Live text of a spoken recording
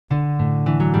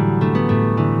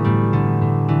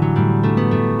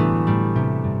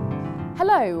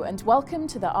and welcome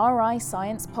to the RI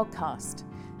Science Podcast.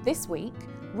 This week,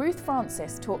 Ruth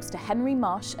Francis talks to Henry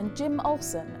Marsh and Jim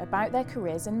Olsen about their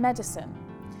careers in medicine.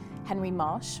 Henry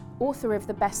Marsh, author of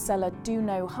the bestseller Do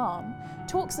No Harm,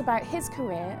 talks about his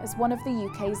career as one of the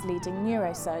UK's leading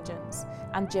neurosurgeons,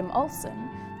 and Jim Olsen,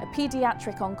 a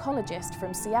paediatric oncologist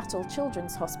from Seattle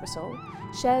Children's Hospital,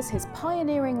 shares his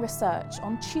pioneering research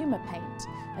on tumour paint,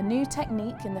 a new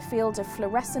technique in the field of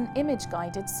fluorescent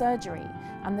image-guided surgery,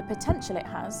 and the potential it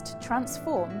has to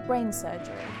transform brain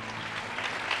surgery.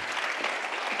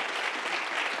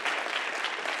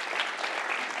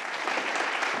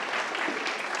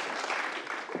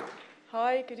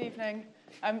 Hi, good evening.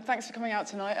 Thanks for coming out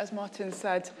tonight. As Martin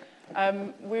said,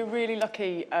 we're really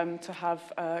lucky to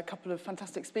have a couple of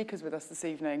fantastic speakers with us this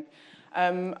evening.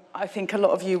 I think a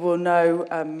lot of you will know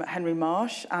Henry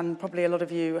Marsh, and probably a lot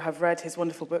of you have read his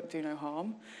wonderful book, Do No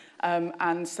Harm.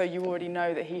 And so you already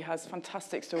know that he has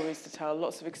fantastic stories to tell,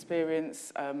 lots of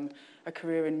experience, a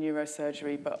career in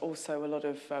neurosurgery, but also a lot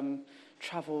of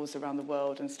travels around the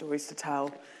world and stories to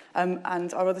tell.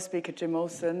 And our other speaker, Jim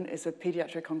Olsen, is a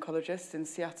paediatric oncologist in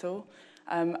Seattle.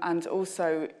 And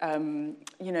also,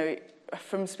 you know,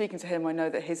 from speaking to him, I know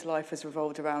that his life has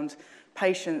revolved around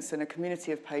patients and a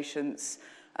community of patients.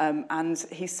 And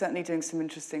he's certainly doing some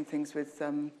interesting things with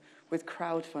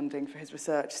crowdfunding for his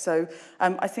research. So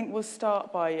I think we'll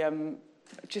start by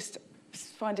just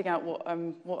finding out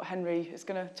what Henry is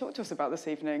going to talk to us about this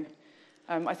evening.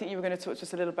 I think you were going to talk to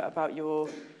us a little bit about your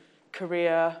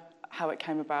career, how it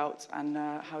came about, and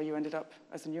how you ended up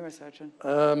as a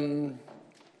neurosurgeon.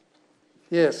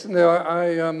 Yes, no,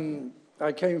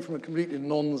 I came from a completely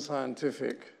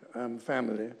non-scientific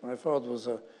family. My father was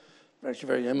actually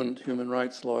a very eminent human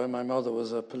rights lawyer. My mother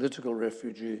was a political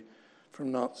refugee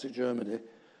from Nazi Germany.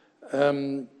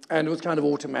 And it was kind of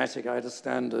automatic. I had a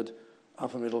standard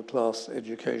upper middle class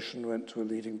education, went to a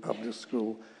leading public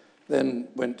school, then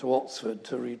went to Oxford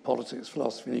to read politics,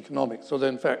 philosophy, and economics. So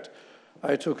then, in fact,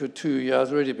 I took a 2-year, I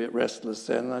was already a bit restless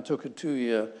then, and I took a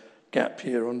 2-year gap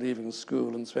year on leaving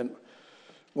school and spent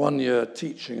 1 year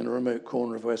teaching in a remote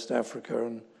corner of West Africa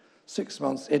and 6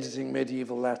 months editing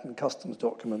medieval Latin customs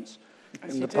documents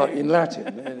in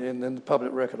Latin in the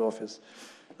public record office,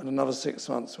 and another 6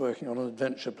 months working on an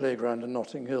adventure playground in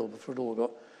Notting Hill before it all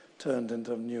got turned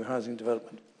into new housing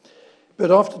development.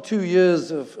 But after 2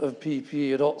 years of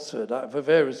PPE at Oxford, for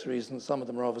various reasons, some of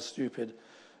them rather stupid,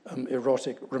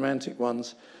 erotic, romantic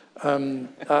ones,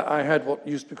 I had what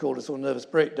used to be called a sort of nervous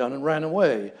breakdown and ran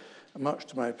away, much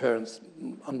to my parents'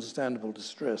 understandable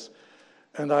distress.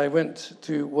 And I went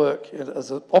to work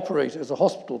as an operator, as a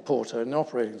hospital porter in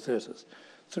operating theatres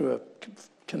through a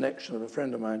connection of a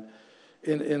friend of mine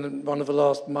in one of the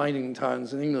last mining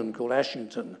towns in England called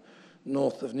Ashington,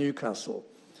 north of Newcastle.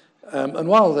 And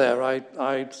while there,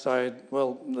 I decided,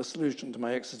 well, the solution to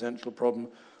my existential problem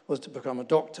was to become a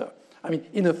doctor. I mean,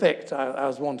 in effect, I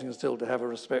was wanting still to have a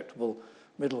respectable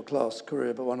middle-class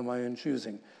career, but one of my own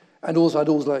choosing. And also, I'd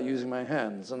always liked using my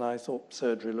hands, and I thought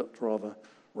surgery looked rather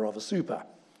super.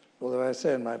 Although I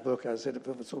say in my book, I said it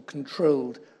was sort of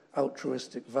controlled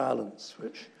altruistic violence,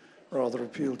 which rather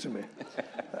appealed to me.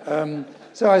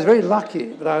 So I was very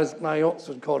lucky, but my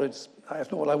Oxford College, I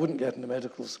thought, well, I wouldn't get into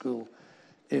medical school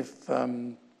if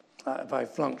I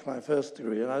flunked my first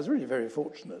degree, and I was really very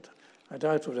fortunate. I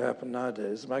doubt what would happen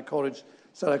nowadays. My college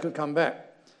said I could come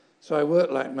back. So I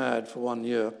worked like mad for 1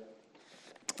 year,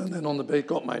 and then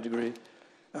got my degree,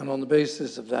 and on the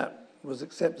basis of that was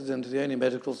accepted into the only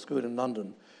medical school in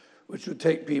London, which would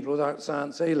take people without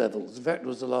science A-levels. In fact, it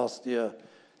was the last year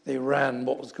they ran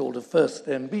what was called a first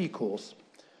MB course,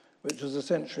 which was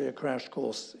essentially a crash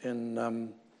course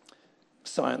in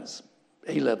science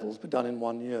A-levels, but done in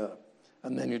 1 year.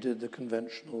 And then you did the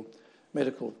conventional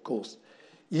medical course.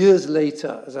 Years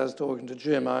later, as I was talking to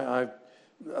Jim,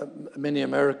 many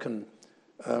American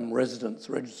residents,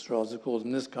 registrars, of course,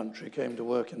 in this country came to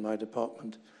work in my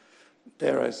department.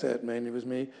 Dare I say it, mainly was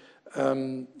me,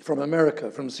 from America,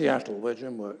 from Seattle, where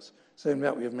Jim works. So in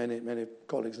that we have many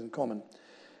colleagues in common.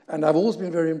 And I've always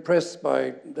been very impressed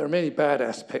by, there are many bad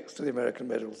aspects to the American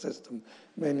medical system,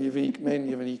 mainly of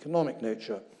an economic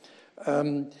nature.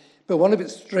 But one of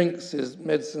its strengths is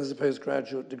medicine as a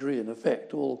postgraduate degree, in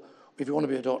effect. If you want to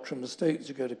be a doctor in the States,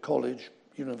 you go to college,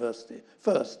 university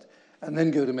first, and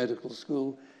then go to medical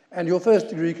school. And your first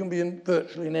degree can be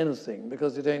virtually in anything,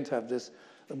 because they don't have this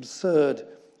absurd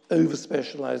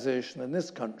over-specialization in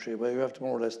this country, where you have to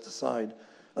more or less decide,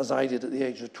 as I did at the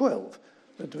age of 12,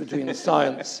 between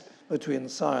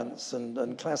science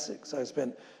and classics. I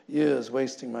spent years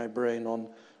wasting my brain on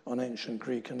ancient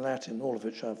Greek and Latin, all of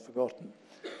which I've forgotten.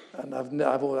 And I've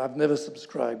never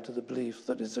subscribed to the belief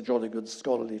that it's a jolly good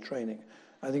scholarly training.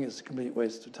 I think it's a complete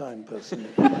waste of time, personally.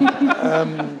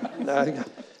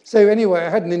 So anyway, I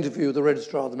had an interview with the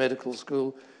registrar of the medical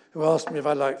school who asked me if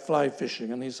I liked fly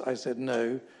fishing, and I said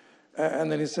no.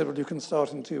 And then he said, well, you can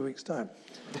start in 2 weeks' time.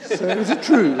 So is it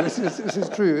true? This is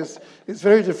true. It's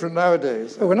very different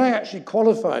nowadays. When I actually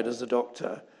qualified as a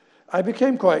doctor, I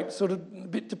became quite sort of a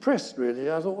bit depressed, really.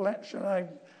 I thought, well, actually,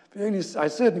 I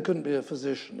certainly couldn't be a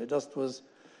physician. It just was,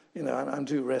 I'm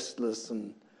too restless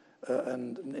and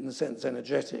in a sense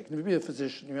energetic. And if you be a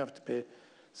physician, you have to be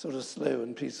sort of slow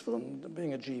and peaceful, and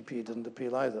being a GP didn't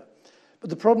appeal either. But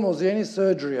the problem was the only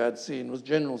surgery I'd seen was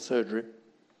general surgery,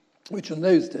 which in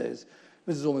those days,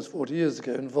 this is almost 40 years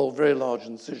ago, involved very large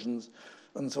incisions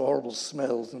and so horrible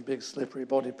smells and big slippery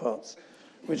body parts,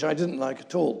 which I didn't like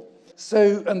at all.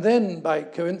 So, and then by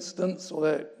coincidence,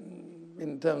 although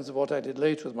in terms of what I did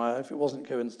later with my life, it wasn't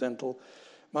coincidental,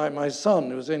 my son,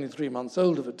 who was only 3 months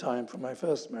old at the time from my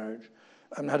first marriage,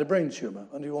 had a brain tumor,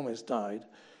 and he almost died.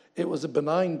 It was a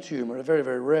benign tumor, a very,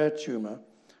 very rare tumor,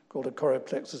 called a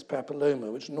choroplexus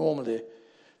papilloma, which normally,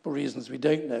 for reasons we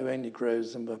don't know, only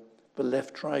grows in the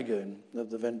left trigone of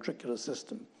the ventricular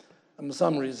system. And for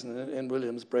some reason in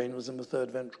William's brain, it was in the third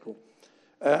ventricle.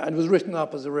 And was written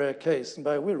up as a rare case. And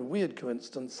by a weird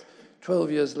coincidence,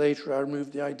 12 years later, I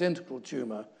removed the identical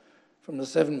tumor from the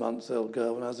 7-month-old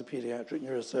girl when I was a pediatric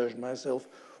neurosurgeon myself,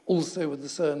 also with the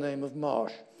surname of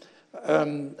Marsh.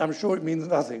 I'm sure it means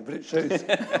nothing, but it shows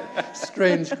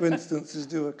strange coincidences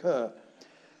do occur.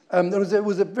 It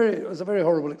was a very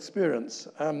horrible experience.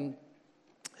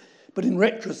 But in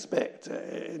retrospect,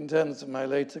 in terms of my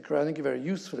later career, I think a very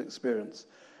useful experience.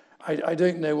 I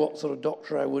don't know what sort of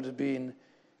doctor I would have been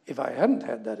if I hadn't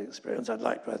had that experience. I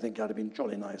think I'd have been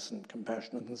jolly nice and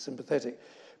compassionate and sympathetic.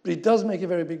 But it does make a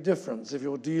very big difference if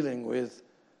you're dealing with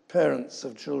parents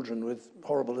of children with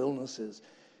horrible illnesses,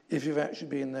 if you've actually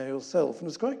been there yourself. And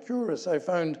it's quite curious. I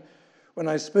found when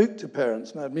I spoke to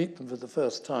parents, and I'd meet them for the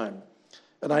first time,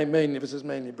 and this was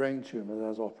mainly brain tumor that I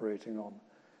was operating on,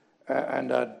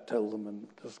 and I'd tell them and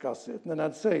discuss it. And then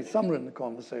I'd say, somewhere in the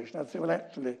conversation, I'd say, well,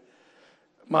 actually,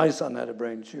 my son had a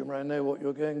brain tumor. I know what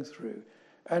you're going through.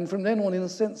 And from then on, in a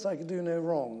sense, I could do no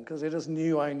wrong, because they just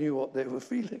knew I knew what they were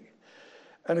feeling.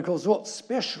 And of course, what's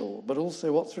special, but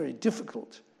also what's very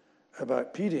difficult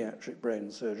about pediatric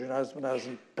brain surgery, and when I was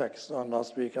in Pakistan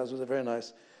last week, I was with a very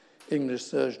nice English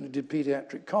surgeon who did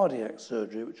pediatric cardiac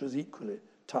surgery, which was equally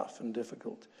tough and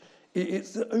difficult.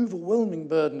 It's the overwhelming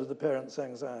burden of the parent's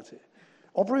anxiety.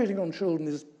 Operating on children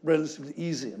is relatively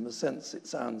easy in the sense it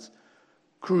sounds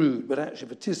crude, but actually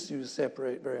the tissues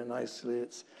separate very nicely.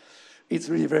 It's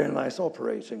really very nice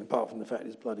operating, apart from the fact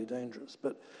it's bloody dangerous.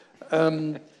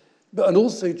 And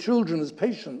also children as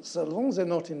patients, as long as they're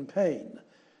not in pain,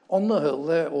 on the whole,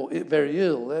 or very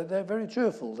ill, they're very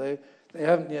cheerful. They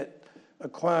haven't yet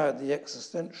acquired the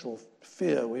existential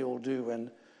fear we all do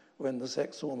when the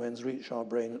sex hormones reach our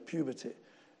brain at puberty,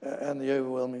 and the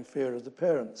overwhelming fear of the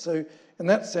parents. So in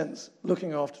that sense,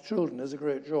 looking after children is a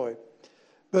great joy.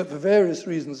 But for various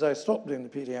reasons, I stopped doing the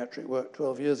pediatric work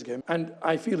 12 years ago, and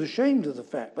I feel ashamed of the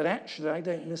fact, but actually I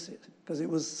don't miss it, because it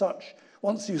was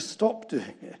once you stop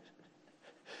doing it,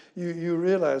 you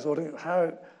realize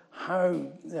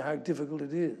how difficult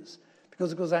it is,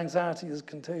 because anxiety is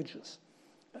contagious,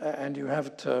 and you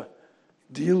have to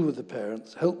deal with the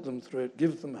parents, help them through it,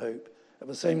 give them hope, at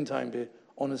the same time be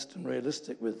honest and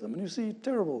realistic with them. And you see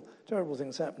terrible, terrible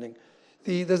things happening.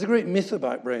 There's a great myth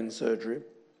about brain surgery,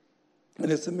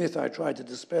 and it's a myth I try to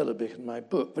dispel a bit in my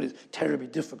book, but it's terribly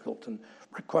difficult and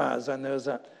requires, and there's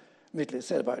that, admittedly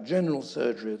said about general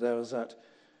surgery, there was that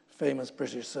famous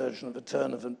British surgeon at the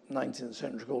turn of the 19th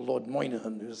century called Lord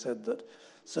Moynihan, who said that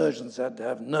surgeons had to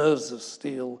have nerves of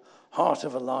steel, heart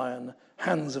of a lion,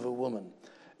 hands of a woman.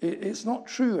 It's not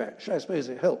true, actually. I suppose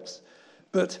it helps.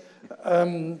 But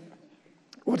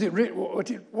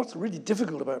what's really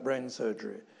difficult about brain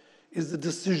surgery is the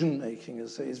decision-making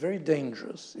is very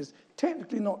dangerous. It's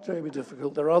technically not terribly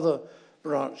difficult. There are other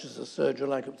branches of surgery,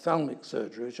 like ophthalmic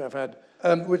surgery, which I've had.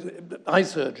 Eye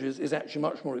surgery is actually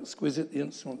much more exquisite. The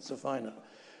instruments are finer.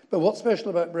 But what's special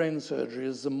about brain surgery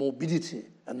is the morbidity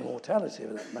and the mortality,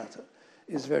 for that matter,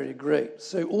 is very great.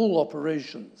 So all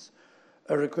operations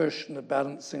are a question of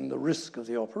balancing the risk of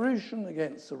the operation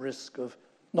against the risk of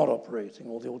not operating,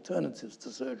 or the alternatives to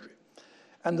surgery.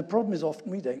 And the problem is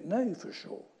often we don't know for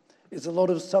sure. There's a lot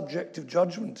of subjective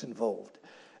judgment involved.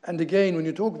 And again, when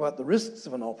you talk about the risks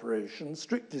of an operation,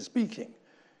 strictly speaking,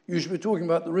 you should be talking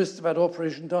about the risks of that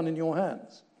operation done in your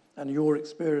hands and your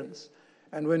experience.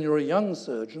 And when you're a young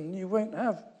surgeon, you won't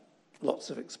have lots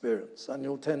of experience, and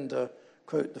you'll tend to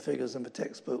quote the figures in the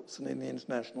textbooks and in the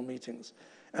international meetings.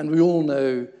 And we all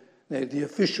know, the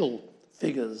official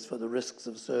figures for the risks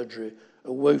of surgery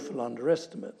are woeful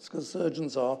underestimates, because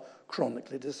surgeons are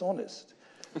chronically dishonest.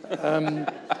 And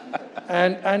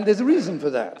there's a reason for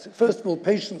that. First of all,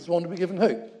 patients want to be given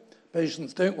hope.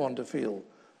 Patients don't want to feel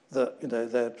that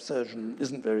their surgeon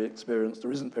isn't very experienced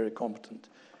or isn't very competent.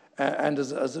 And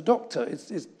as a doctor,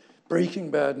 it's breaking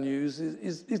bad news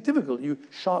is difficult.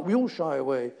 We all shy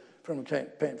away from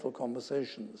painful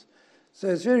conversations. So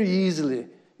it's very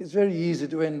easy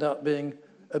to end up being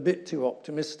a bit too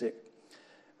optimistic.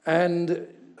 And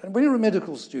when you're a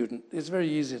medical student, it's very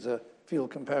easy to feel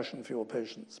compassion for your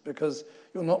patients because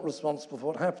you're not responsible for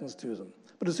what happens to them.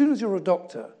 But as soon as you're a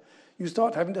doctor, you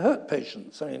start having to hurt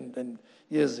patients. I mean, and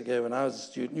years ago when I was a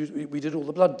student, we did all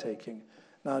the blood taking.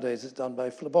 Nowadays it's done by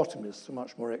phlebotomists who are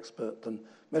much more expert than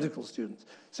medical students.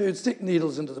 So you'd stick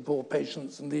needles into the poor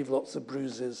patients and leave lots of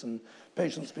bruises and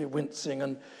patients be wincing.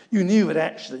 And you knew that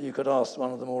actually you could ask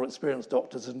one of the more experienced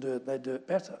doctors and do it, they'd do it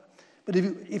better. But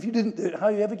if you didn't do it, how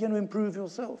are you ever going to improve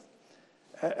yourself?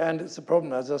 And it's a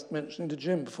problem I was just mentioning to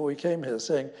Jim before he came here,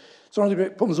 saying it's one of the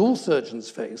great problems all surgeons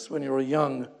face when you're a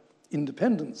young,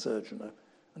 independent surgeon,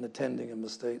 an attending in the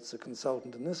States, a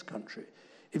consultant in this country.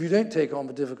 If you don't take on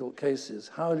the difficult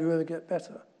cases, how will you ever get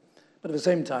better? But at the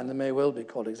same time, there may well be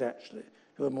colleagues, actually,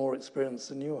 who are more experienced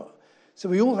than you are. So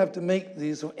we all have to make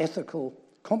these sort of ethical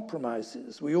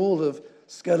compromises. We all have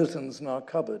skeletons in our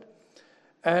cupboard.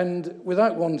 And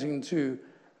without wanting to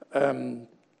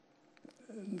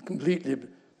completely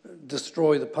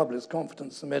destroy the public's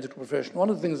confidence in the medical profession, one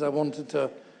of the things I wanted to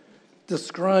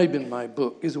describe in my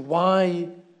book is why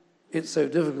it's so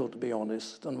difficult to be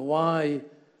honest and why,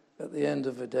 at the end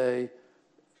of the day,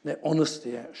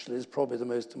 honesty actually is probably the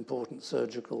most important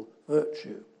surgical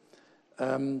virtue.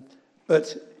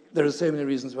 But there are so many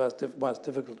reasons why it's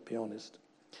difficult to be honest.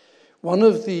 One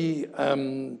of the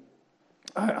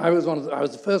I was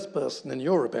the first person in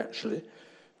Europe actually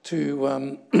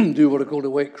to do what are called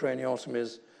awake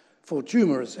craniotomies for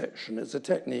tumor resection. It's a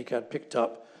technique I'd picked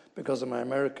up because of my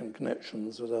American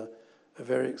connections with a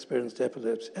very experienced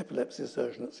epilepsy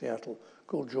surgeon at Seattle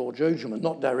called George Ogerman,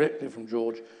 not directly from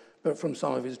George, but from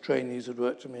some of his trainees who'd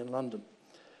worked with me in London.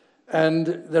 And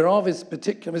there are this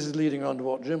is leading on to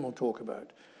what Jim will talk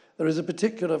about. There is a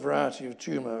particular variety of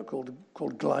tumor called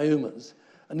gliomas,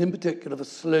 and in particular the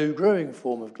slow-growing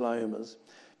form of gliomas.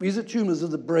 These are tumors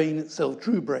of the brain itself,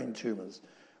 true brain tumors.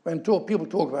 When people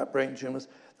talk about brain tumors,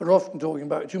 they're often talking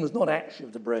about tumors not actually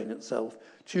of the brain itself,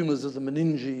 tumors of the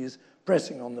meninges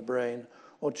pressing on the brain,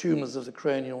 or tumors of the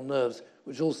cranial nerves,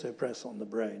 which also press on the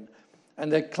brain.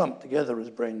 And they're clumped together as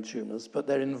brain tumors, but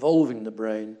they're involving the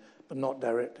brain, but not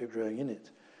directly growing in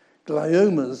it.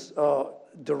 Gliomas are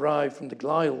derived from the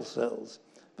glial cells,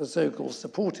 the so-called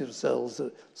supportive cells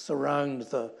that surround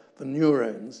the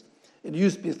neurons. It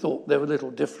used to be thought they were a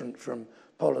little different from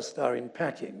polystyrene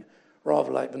packing,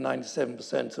 rather like the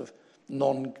 97% of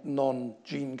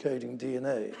non-gene coding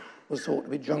DNA was thought to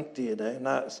be junk DNA, and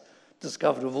now it's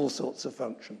discovered with all sorts of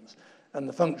functions. And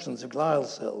the functions of glial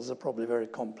cells are probably very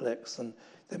complex, and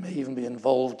they may even be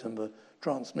involved in the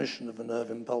transmission of the nerve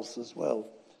impulse as well,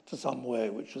 to some way,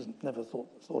 which was never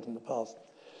thought in the past.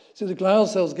 So the glial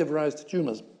cells give rise to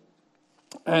tumors.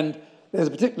 And there's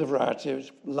a particular variety,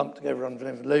 which lumped together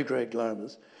under low-grade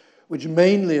gliomas, which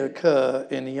mainly occur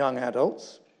in young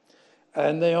adults,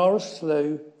 and they are a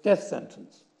slow death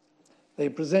sentence. They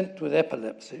present with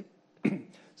epilepsy,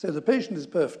 so the patient is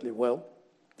perfectly well,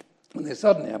 and they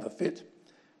suddenly have a fit.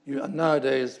 And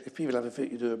nowadays, if people have a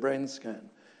fit, you do a brain scan.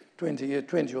 20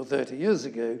 or 30 years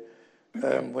ago,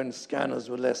 when scanners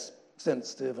were less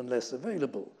sensitive and less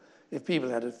available, if people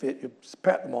had a fit, you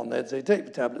pat them on the head, say, take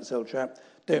the tablet, old chap,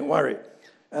 don't worry.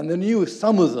 And they knew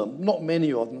some of them, not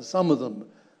many of them, some of them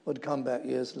would come back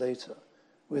years later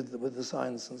with the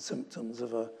signs and symptoms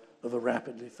of a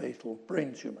rapidly fatal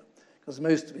brain tumor. Because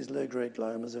most of these low-grade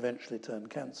gliomas eventually turn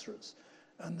cancerous,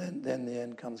 and then the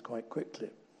end comes quite quickly.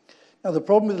 Now, the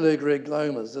problem with low-grade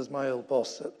gliomas, as my old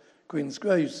boss at Queen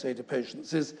Square used to say to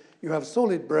patients, is you have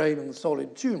solid brain and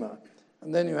solid tumor,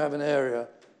 and then you have an area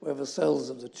where the cells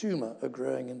of the tumor are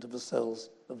growing into the cells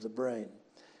of the brain.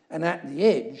 And at the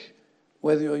edge,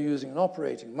 whether you're using an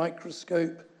operating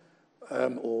microscope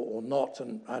or not,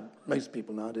 and most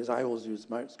people nowadays, I always use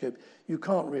a microscope, you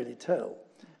can't really tell.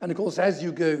 And of course, as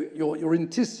you go, you're in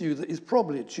tissue that is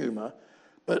probably a tumor,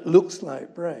 but looks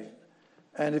like brain.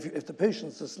 And if the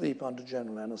patient's asleep under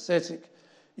general anesthetic,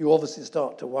 you obviously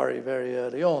start to worry very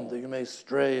early on that you may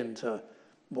stray into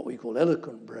what we call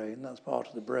eloquent brain. That's part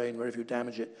of the brain where if you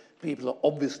damage it, people are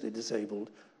obviously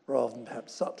disabled rather than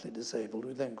perhaps subtly disabled.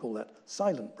 We then call that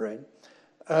silent brain.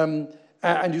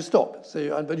 And you stop.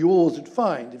 But you always would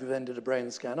find, if you then did a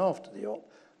brain scan after the op,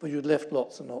 but you'd left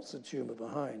lots and lots of tumour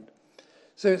behind.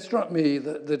 So it struck me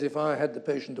that if I had the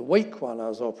patient awake while I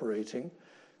was operating,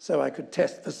 so I could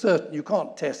test for certain, you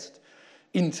can't test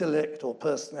intellect or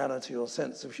personality or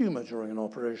sense of humour during an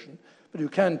operation, but you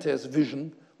can test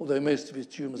vision, although most of his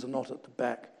tumours are not at the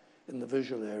back in the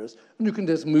visual areas, and you can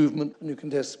test movement and you can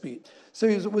test speed. So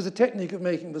it was a technique of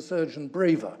making the surgeon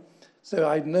braver. So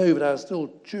I'd know that I was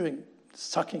still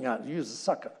sucking out, use a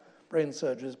sucker. Brain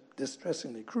surgery is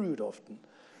distressingly crude often.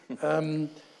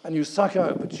 And you suck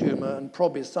out the tumour and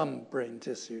probably some brain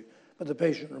tissue, but the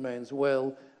patient remains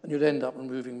well, and you'd end up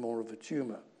removing more of the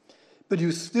tumour. But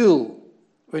you still,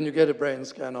 when you get a brain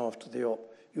scan after the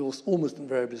op, you'll almost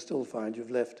invariably still find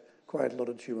you've left quite a lot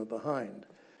of tumour behind.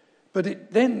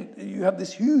 But then you have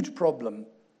this huge problem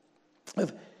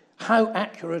of how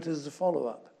accurate is the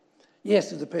follow-up.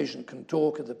 Yes, if the patient can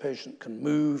talk, if the patient can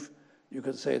move, you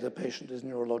could say the patient is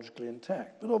neurologically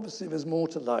intact. But obviously there's more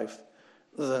to life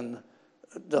than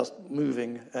just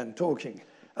moving and talking.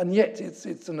 And yet it's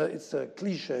a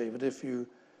cliche that if you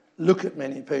look at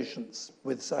many patients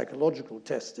with psychological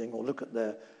testing or look at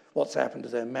what's happened to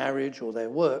their marriage or their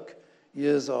work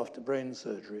years after brain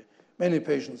surgery, many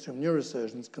patients whom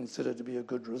neurosurgeons consider to be a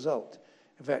good result,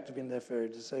 in fact, have been left very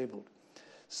disabled.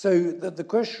 So the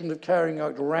question of carrying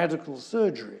out radical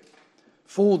surgery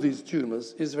for these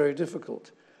tumours is very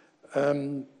difficult.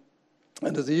 And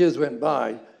as the years went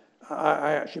by,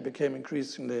 I actually became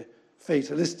increasingly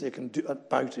fatalistic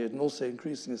about it, and also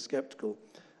increasingly skeptical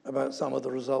about some of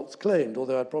the results claimed,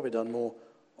 although I'd probably done more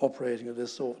operating of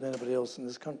this sort than anybody else in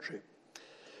this country.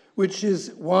 Which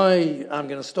is why I'm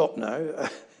going to stop now,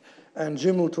 and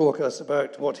Jim will talk us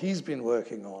about what he's been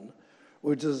working on,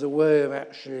 which is a way of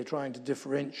actually trying to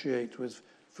differentiate with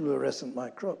fluorescent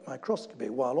microscopy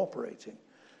while operating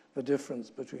the difference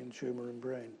between tumour and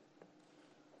brain.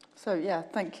 So, yeah,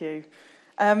 thank you.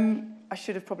 I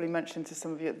should have probably mentioned to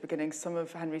some of you at the beginning, some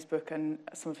of Henry's book and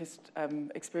some of his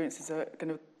experiences are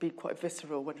going to be quite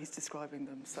visceral when he's describing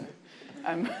them. So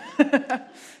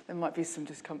there might be some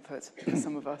discomfort for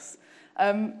some of us.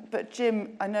 But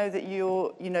Jim, I know that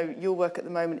your work at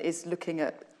the moment is looking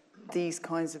at these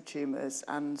kinds of tumours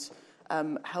and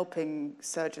helping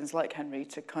surgeons like Henry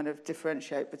to kind of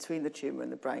differentiate between the tumour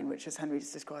and the brain, which, as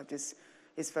Henry's described, is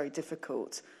very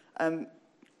difficult.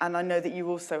 And I know that you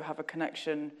also have a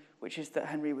connection, which is that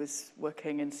Henry was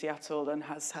working in Seattle and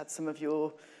has had some of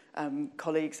your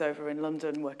colleagues over in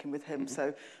London working with him.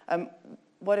 So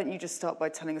why don't you just start by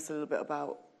telling us a little bit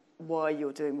about why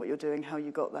you're doing what you're doing, how you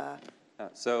got there?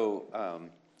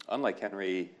 Unlike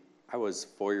Henry, I was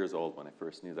 4 years old when I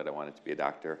first knew that I wanted to be a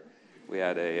doctor. We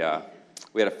had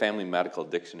a family medical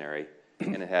dictionary,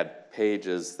 and it had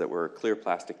pages that were clear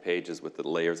plastic pages with the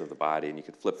layers of the body, and you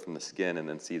could flip from the skin and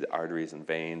then see the arteries and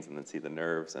veins and then see the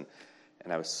nerves. And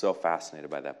I was so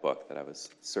fascinated by that book that I was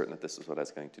certain that this is what I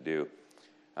was going to do.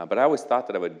 But I always thought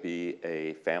that I would be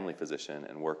a family physician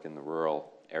and work in the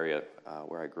rural area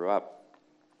where I grew up.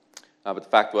 But the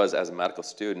fact was, as a medical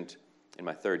student, in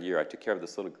my third year, I took care of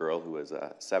this little girl who was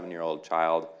a 7-year-old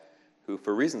child who,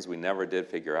 for reasons we never did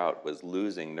figure out, was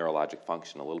losing neurologic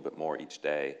function a little bit more each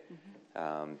day.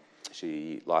 Mm-hmm.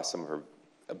 She lost some of her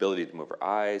ability to move her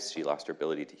eyes. She lost her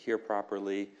ability to hear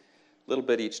properly, a little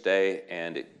bit each day,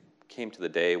 and it came to the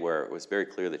day where it was very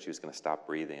clear that she was going to stop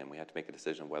breathing, and we had to make a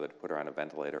decision whether to put her on a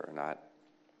ventilator or not.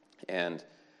 And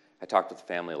I talked with the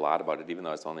family a lot about it, even though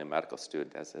I was only a medical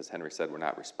student. As Henry said, we're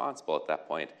not responsible at that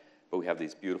point, but we have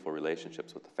these beautiful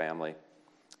relationships with the family.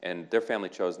 And their family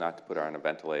chose not to put her on a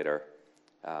ventilator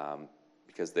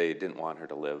because they didn't want her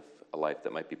to live a life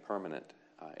that might be permanent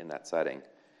in that setting.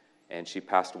 And she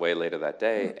passed away later that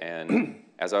day, and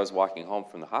as I was walking home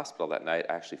from the hospital that night,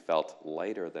 I actually felt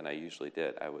lighter than I usually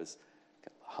did. I was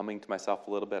humming to myself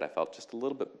a little bit. I felt just a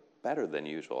little bit better than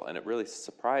usual, and it really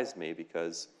surprised me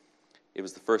because it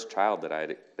was the first child that I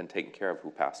had been taking care of who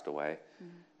passed away.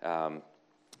 Mm-hmm.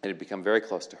 It had become very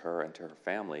close to her and to her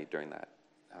family during that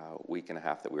week and a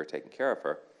half that we were taking care of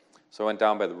her. So I went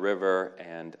down by the river,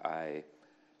 and I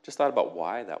just thought about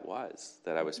why that was,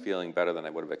 that I was feeling better than I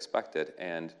would have expected.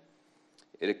 And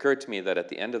it occurred to me that at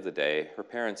the end of the day, her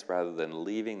parents, rather than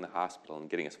leaving the hospital and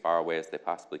getting as far away as they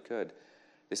possibly could,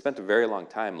 they spent a very long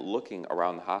time looking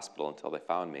around the hospital until they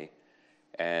found me.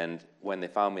 And when they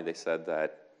found me, they said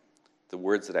that the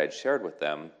words that I had shared with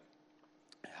them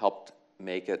helped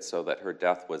make it so that her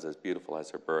death was as beautiful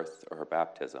as her birth or her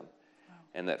baptism. Wow.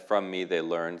 And that from me, they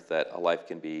learned that a life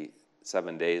can be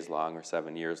 7 days long or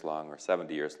 7 years long or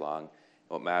 70 years long.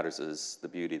 What matters is the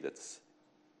beauty that's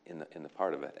in the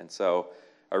part of it. And so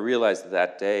I realized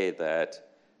that day that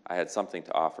I had something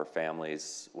to offer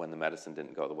families when the medicine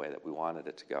didn't go the way that we wanted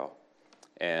it to go.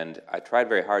 And I tried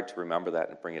very hard to remember that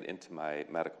and bring it into my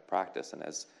medical practice. And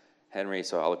as Henry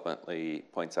so eloquently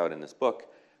points out in this book,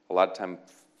 a lot of time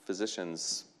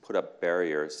physicians put up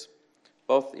barriers,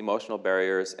 both emotional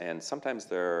barriers, and sometimes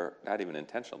they're not even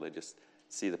intentional. They just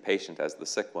see the patient as the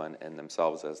sick one and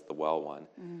themselves as the well one.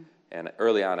 And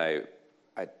early on, I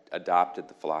adopted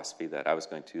the philosophy that I was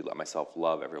going to let myself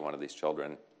love every one of these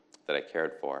children that I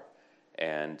cared for,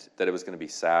 and that it was going to be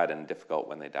sad and difficult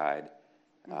when they died,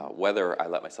 whether I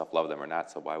let myself love them or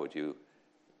not. So why would you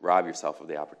rob yourself of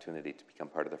the opportunity to become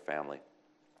part of their family?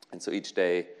 And so each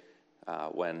day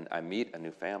when I meet a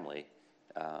new family,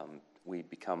 we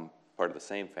become part of the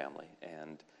same family,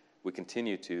 and we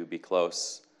continue to be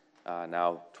close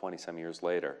now 20-some years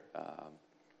later.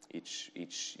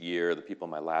 Each year, the people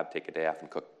in my lab take a day off and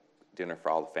cook dinner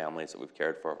for all the families that we've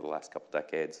cared for over the last couple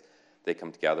decades. They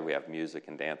come together, we have music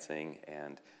and dancing,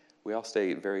 and we all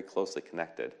stay very closely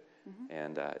connected.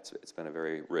 And it's been a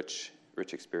very rich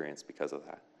experience because of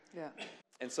that. Yeah.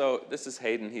 And so this is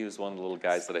Hayden. He was one of the little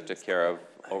guys that I took care of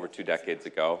over 2 decades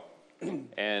ago.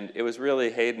 And it was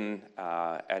really Hayden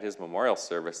at his memorial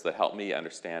service that helped me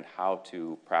understand how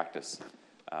to practice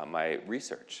my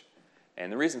research.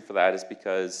 And the reason for that is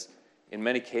because in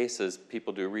many cases,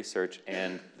 people do research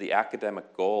and the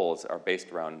academic goals are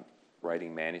based around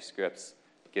writing manuscripts,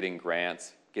 getting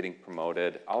grants, getting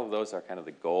promoted. All of those are kind of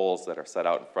the goals that are set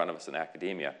out in front of us in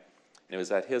academia. And it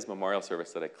was at his memorial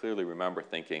service that I clearly remember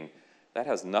thinking, that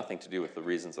has nothing to do with the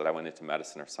reasons that I went into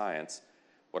medicine or science.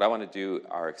 What I want to do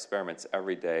are experiments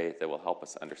every day that will help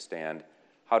us understand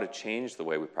how to change the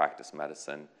way we practice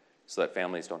medicine so that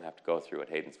families don't have to go through what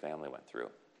Hayden's family went through.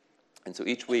 And so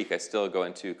each week I still go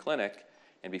into clinic,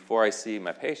 and before I see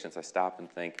my patients, I stop and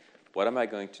think, what am I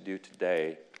going to do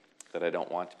today that I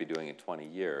don't want to be doing in 20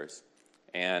 years?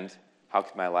 And how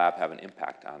can my lab have an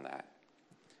impact on that?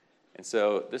 And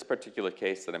so this particular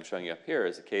case that I'm showing you up here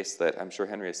is a case that I'm sure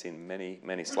Henry has seen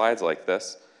many slides like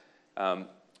this. On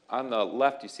the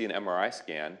left, you see an MRI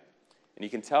scan, and you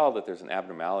can tell that there's an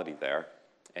abnormality there.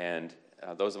 And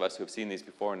those of us who have seen these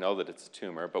before know that it's a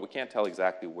tumor, but we can't tell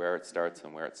exactly where it starts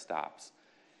and where it stops.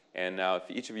 And now if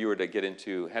each of you were to get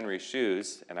into Henry's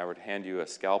shoes, and I were to hand you a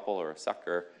scalpel or a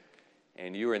sucker,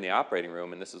 and you were in the operating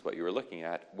room, and this is what you were looking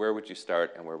at, where would you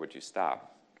start and where would you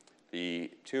stop?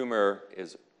 The tumor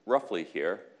is roughly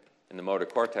here, and the motor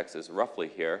cortex is roughly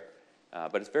here,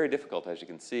 but it's very difficult, as you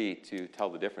can see, to tell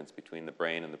the difference between the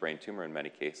brain and the brain tumor in many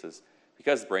cases,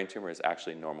 because the brain tumor is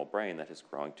actually normal brain that is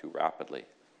growing too rapidly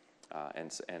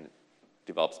and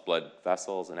develops blood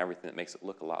vessels and everything that makes it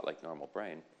look a lot like normal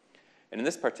brain. And in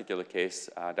this particular case,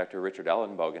 Dr. Richard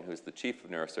Ellenbogen, who's the chief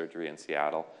of neurosurgery in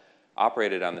Seattle,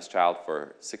 operated on this child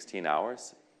for 16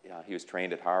 hours. He was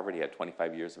trained at Harvard. He had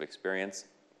 25 years of experience.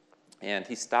 And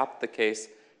he stopped the case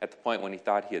at the point when he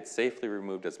thought he had safely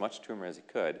removed as much tumor as he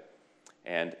could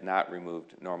and not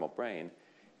removed normal brain.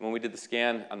 When we did the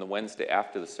scan on the Wednesday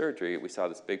after the surgery, we saw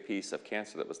this big piece of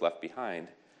cancer that was left behind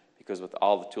because with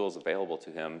all the tools available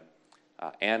to him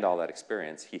and all that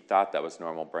experience, he thought that was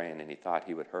normal brain, and he thought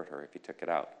he would hurt her if he took it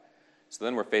out. So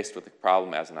then we're faced with the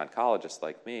problem as an oncologist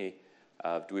like me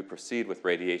of do we proceed with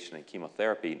radiation and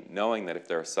chemotherapy knowing that if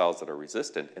there are cells that are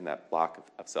resistant in that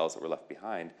block of cells that were left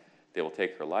behind, they will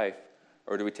take her life,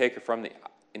 or do we take her from the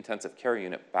intensive care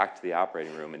unit back to the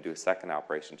operating room and do a second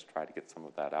operation to try to get some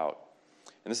of that out?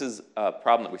 And this is a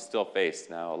problem that we still face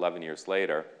now 11 years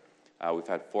later. We've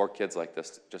had 4 kids like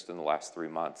this just in the last 3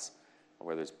 months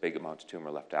where there's big amounts of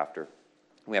tumor left after.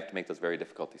 We have to make those very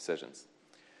difficult decisions.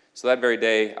 So that very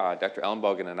day, Dr.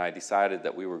 Ellenbogen and I decided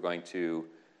that we were going to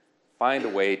find a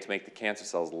way to make the cancer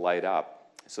cells light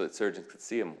up so that surgeons could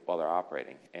see them while they're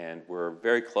operating. And we're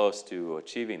very close to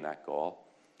achieving that goal.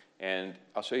 And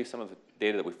I'll show you some of the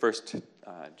data that we first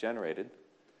generated.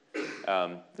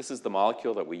 This is the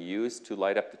molecule that we use to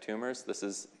light up the tumors. This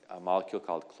is a molecule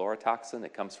called chlorotoxin.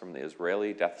 It comes from the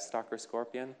Israeli deathstalker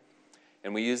scorpion.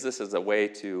 And we use this as a way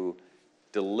to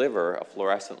deliver a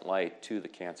fluorescent light to the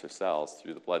cancer cells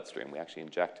through the bloodstream. We actually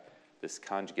inject this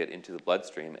conjugate into the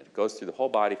bloodstream. It goes through the whole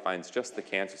body, finds just the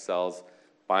cancer cells,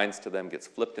 binds to them, gets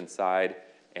flipped inside,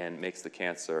 and makes the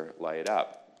cancer light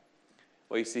up.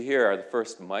 What you see here are the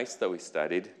first mice that we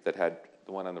studied that had,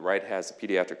 the one on the right has a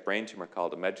pediatric brain tumor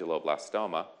called a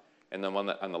medulloblastoma, and the one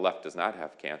that on the left does not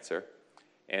have cancer.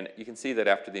 And you can see that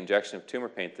after the injection of tumor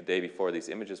paint the day before these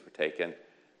images were taken,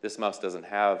 this mouse doesn't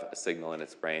have a signal in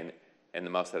its brain, and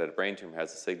the mouse that had a brain tumor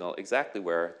has a signal exactly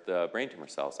where the brain tumor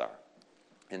cells are.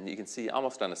 And you can see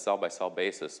almost on a cell-by-cell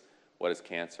basis what is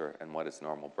cancer and what is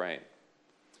normal brain.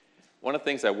 One of the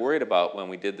things I worried about when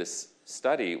we did this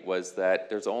study was that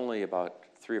there's only about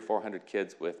 300 or 400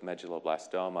 kids with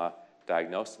medulloblastoma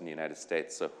diagnosed in the United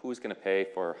States. So who's going to pay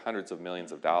for hundreds of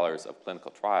millions of dollars of clinical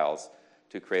trials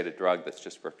to create a drug that's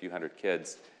just for a few hundred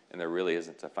kids, and there really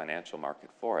isn't a financial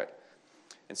market for it?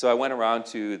 And so I went around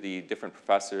to the different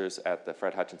professors at the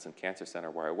Fred Hutchinson Cancer Center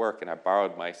where I work, and I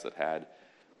borrowed mice that had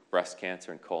breast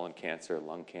cancer and colon cancer,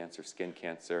 lung cancer, skin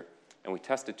cancer, and we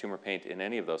tested tumor paint in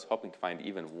any of those, hoping to find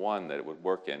even one that it would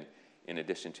work in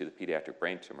addition to the pediatric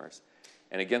brain tumors.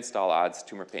 And against all odds,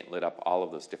 tumor paint lit up all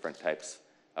of those different types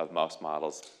of mouse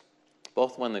models,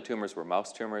 both when the tumors were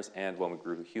mouse tumors and when we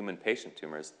grew human patient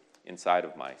tumors inside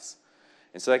of mice.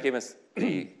 And so that gave us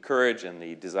the courage and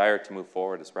the desire to move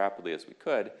forward as rapidly as we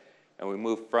could, and we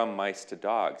moved from mice to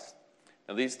dogs.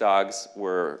 Now, these dogs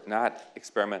were not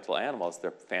experimental animals,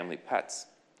 they're family pets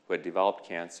who had developed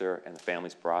cancer, and the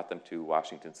families brought them to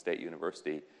Washington State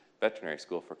University Veterinary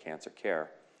School for cancer care.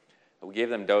 We gave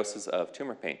them doses of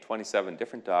tumor paint, 27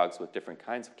 different dogs with different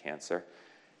kinds of cancer.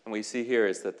 And what you see here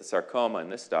is that the sarcoma in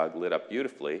this dog lit up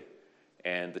beautifully,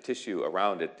 and the tissue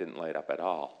around it didn't light up at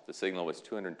all. The signal was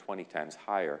 220 times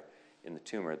higher in the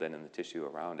tumor than in the tissue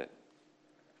around it.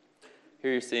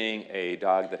 Here you're seeing a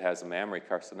dog that has a mammary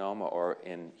carcinoma, or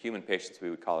in human patients we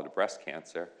would call it a breast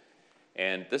cancer.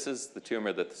 And this is the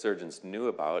tumor that the surgeons knew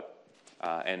about,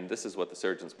 and this is what the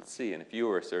surgeons would see. And if you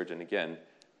were a surgeon, again,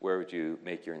 where would you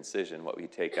make your incision? What would you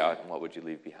take out and what would you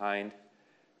leave behind?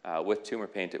 With tumor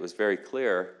paint, it was very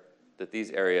clear that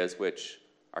these areas which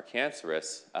are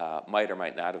cancerous might or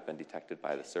might not have been detected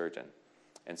by the surgeon.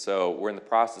 And so we're in the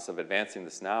process of advancing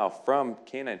this now from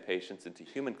canine patients into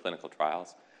human clinical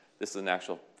trials. This is an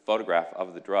actual photograph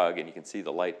of the drug, and you can see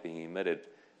the light being emitted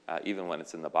even when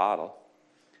it's in the bottle.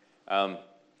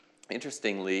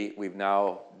 Interestingly, we've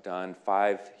now done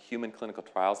 5 human clinical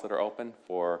trials that are open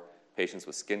for patients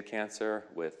with skin cancer,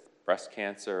 with breast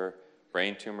cancer,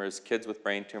 brain tumors, kids with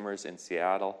brain tumors in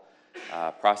Seattle,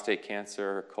 prostate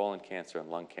cancer, colon cancer, and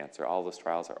lung cancer. All those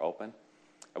trials are open.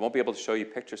 I won't be able to show you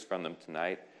pictures from them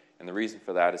tonight, and the reason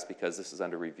for that is because this is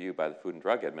under review by the Food and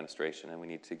Drug Administration, and we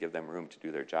need to give them room to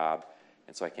do their job,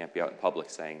 and so I can't be out in public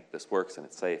saying this works and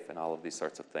it's safe and all of these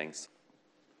sorts of things.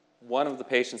 One of the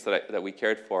patients that we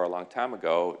cared for a long time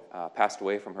ago passed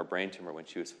away from her brain tumor when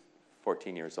she was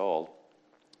 14 years old.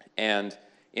 And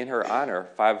in her honor,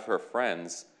 5 of her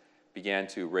friends began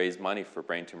to raise money for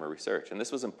brain tumor research. And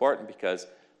this was important because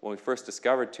when we first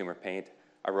discovered tumor paint,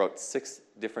 I wrote 6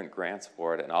 different grants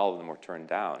for it, and all of them were turned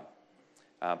down.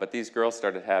 But these girls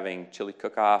started having chili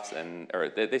cook-offs, or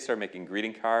they started making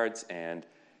greeting cards and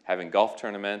having golf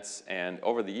tournaments. And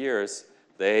over the years,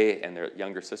 they and their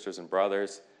younger sisters and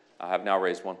brothers have now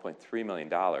raised $1.3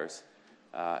 million.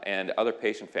 And other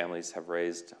patient families have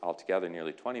raised altogether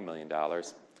nearly $20 million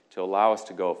to allow us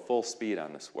to go full speed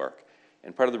on this work.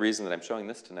 And part of the reason that I'm showing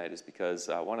this tonight is because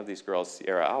one of these girls,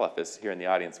 Sierra Aleph, is here in the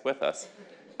audience with us.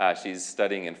 She's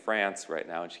studying in France right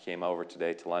now, and she came over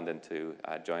today to London to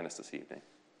join us this evening.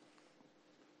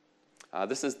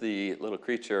 This is the little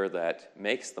creature that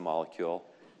makes the molecule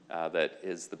that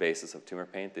is the basis of tumor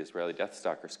paint, the Israeli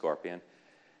deathstalker scorpion.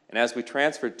 And as we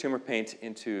transferred tumor paint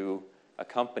into a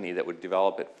company that would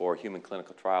develop it for human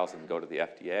clinical trials and go to the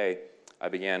FDA, I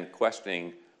began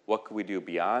questioning, what could we do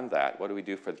beyond that? What do we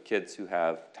do for the kids who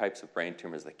have types of brain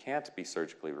tumors that can't be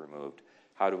surgically removed?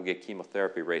 How do we get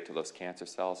chemotherapy right to those cancer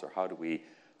cells, or how do we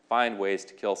find ways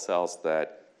to kill cells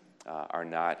that are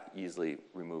not easily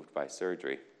removed by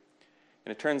surgery?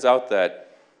 And it turns out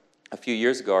that a few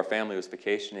years ago, our family was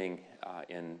vacationing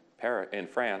in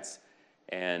France,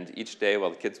 and each day while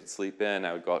the kids would sleep in,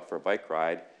 I would go out for a bike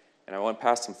ride, and I went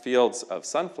past some fields of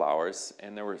sunflowers,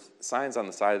 and there were signs on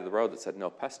the side of the road that said no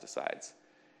pesticides.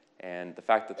 And the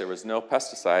fact that there was no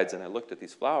pesticides, and I looked at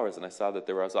these flowers, and I saw that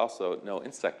there was also no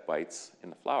insect bites in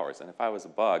the flowers. And if I was a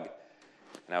bug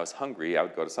and I was hungry, I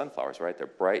would go to sunflowers, right? They're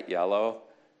bright yellow,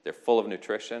 they're full of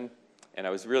nutrition, and I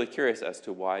was really curious as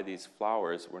to why these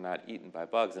flowers were not eaten by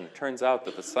bugs. And it turns out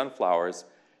that the sunflowers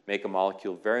make a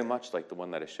molecule very much like the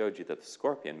one that I showed you that the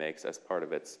scorpion makes as part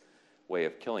of its way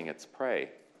of killing its prey.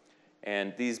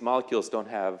 And these molecules don't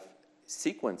have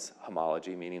sequence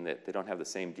homology, meaning that they don't have the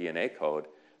same DNA code,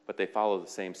 but they follow the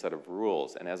same set of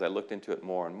rules. And as I looked into it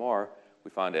more and more, we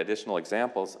found additional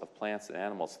examples of plants and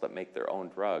animals that make their own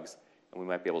drugs, and we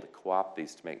might be able to co-opt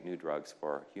these to make new drugs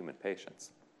for human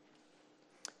patients.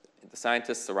 The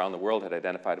scientists around the world had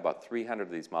identified about 300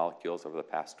 of these molecules over the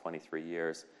past 23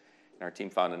 years, and our team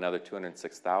found another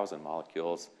 206,000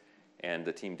 molecules, and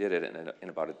the team did it in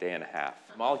about a day and a half.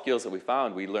 The molecules that we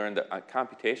found, we learned that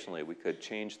computationally we could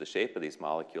change the shape of these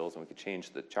molecules, and we could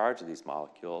change the charge of these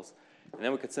molecules, And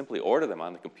then we could simply order them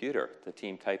on the computer. The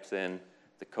team types in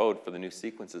the code for the new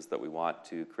sequences that we want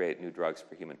to create new drugs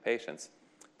for human patients.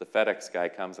 The FedEx guy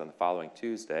comes on the following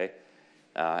Tuesday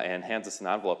and hands us an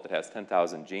envelope that has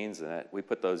 10,000 genes in it. We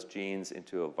put those genes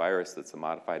into a virus that's a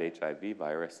modified HIV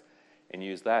virus and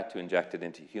use that to inject it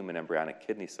into human embryonic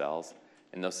kidney cells.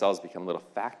 And those cells become little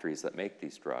factories that make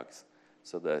these drugs.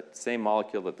 So the same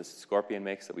molecule that the scorpion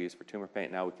makes that we use for tumor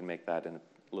paint, now we can make that in a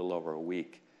little over a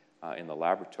week in the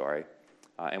laboratory.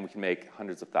 And we can make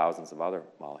hundreds of thousands of other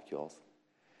molecules.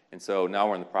 And so now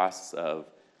we're in the process of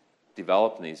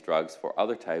developing these drugs for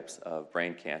other types of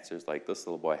brain cancers like this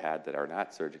little boy had that are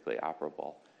not surgically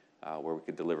operable, where we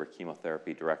could deliver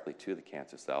chemotherapy directly to the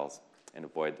cancer cells and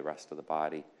avoid the rest of the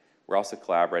body. We're also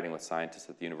collaborating with scientists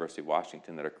at the University of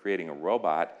Washington that are creating a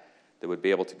robot that would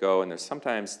be able to go, and there's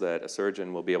sometimes that a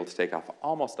surgeon will be able to take off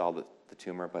almost all the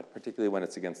tumor, but particularly when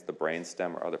it's against the brain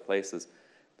stem or other places,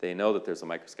 they know that there's a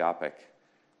microscopic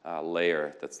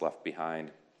layer that's left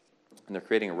behind. And they're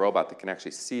creating a robot that can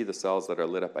actually see the cells that are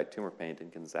lit up by tumor paint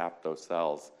and can zap those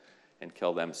cells and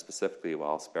kill them specifically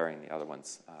while sparing the other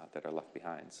ones that are left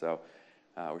behind. So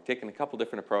we're taking a couple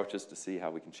different approaches to see how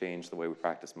we can change the way we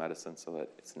practice medicine so that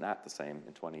it's not the same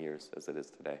in 20 years as it is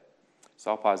today.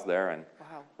 So I'll pause there and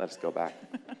let us go back.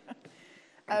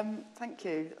 Thank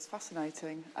you. That's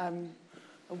fascinating.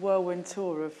 A whirlwind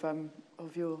tour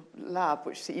of your lab,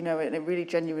 which, you know, and it really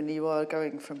genuinely you are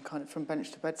going from bench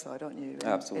to bedside, aren't you?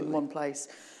 Absolutely. In one place.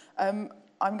 I'm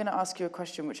going to ask you a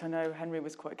question which I know Henry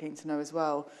was quite keen to know as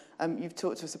well. You've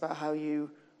talked to us about how you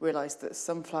realised that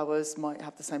sunflowers might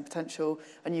have the same potential,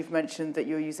 and you've mentioned that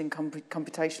you're using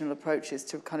computational approaches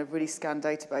to kind of really scan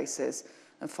databases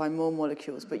and find more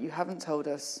molecules, but you haven't told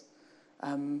us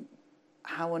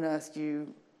how on earth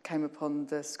you came upon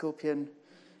the scorpion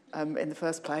in the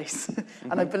first place.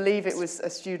 And I believe it was a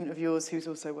student of yours who's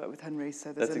also worked with Henry,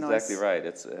 so there's That's a nice... exactly right.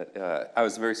 It's, I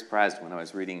was very surprised when I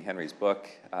was reading Henry's book.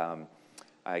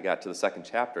 I got to the second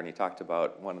chapter, and he talked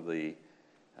about one of the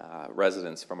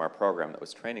residents from our program that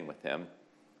was training with him.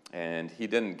 And he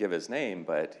didn't give his name,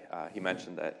 but he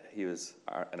mentioned that he was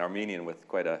an Armenian with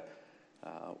quite a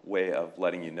way of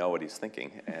letting you know what he's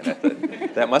thinking. And I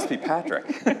thought, that must be Patrick.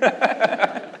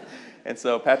 And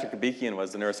so Patrick Abikian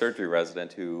was the neurosurgery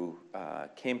resident who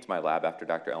came to my lab after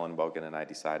Dr. Ellen Bogan and I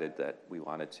decided that we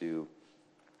wanted to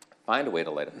find a way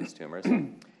to light up these tumors.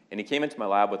 And he came into my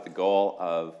lab with the goal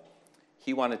of,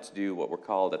 he wanted to do what were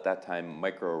called at that time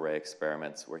microarray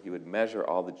experiments, where he would measure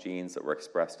all the genes that were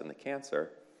expressed in the cancer,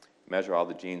 measure all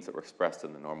the genes that were expressed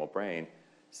in the normal brain,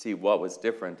 see what was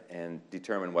different, and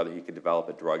determine whether he could develop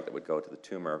a drug that would go to the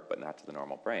tumor but not to the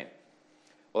normal brain.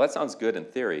 Well, that sounds good in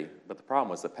theory, but the problem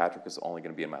was that Patrick was only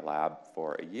going to be in my lab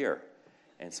for a year.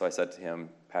 And so I said to him,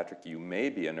 Patrick, you may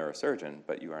be a neurosurgeon,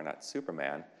 but you are not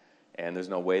Superman, and there's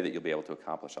no way that you'll be able to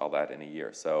accomplish all that in a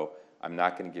year. So I'm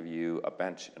not going to give you a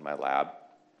bench in my lab.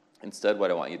 Instead, what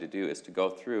I want you to do is to go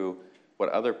through what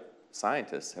other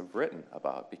scientists have written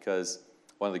about, because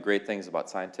one of the great things about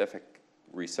scientific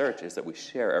research is that we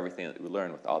share everything that we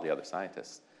learn with all the other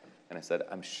scientists. And I said,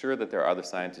 I'm sure that there are other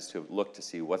scientists who have looked to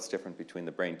see what's different between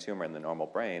the brain tumor and the normal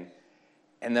brain.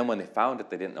 And then when they found it,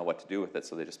 they didn't know what to do with it,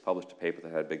 so they just published a paper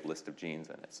that had a big list of genes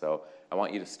in it. So I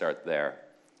want you to start there.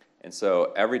 And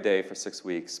so every day for 6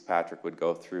 weeks, Patrick would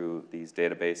go through these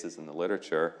databases in the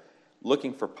literature,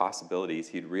 looking for possibilities.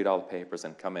 He'd read all the papers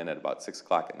and come in at about 6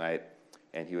 o'clock at night,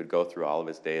 and he would go through all of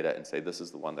his data and say, this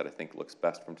is the one that I think looks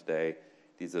best from today.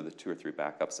 These are the 2 or 3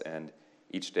 backups. And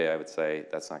each day I would say,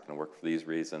 that's not going to work for these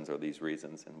reasons or these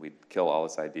reasons, and we'd kill all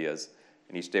his ideas.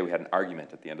 And each day we had an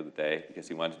argument at the end of the day because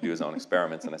he wanted to do his own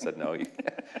experiments, and I said, no, you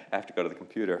have to go to the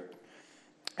computer.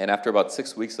 And after about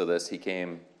 6 weeks of this, he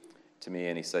came to me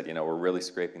and he said, you know, we're really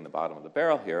scraping the bottom of the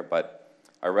barrel here, but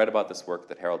I read about this work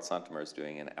that Harold Suntimer is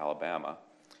doing in Alabama,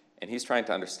 and he's trying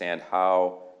to understand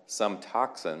how some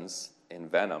toxins in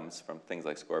venoms from things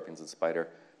like scorpions and spider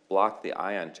block the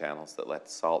ion channels that let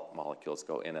salt molecules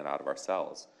go in and out of our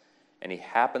cells. And he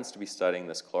happens to be studying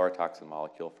this chlorotoxin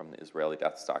molecule from the Israeli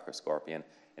deathstalker scorpion,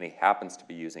 and he happens to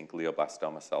be using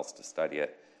glioblastoma cells to study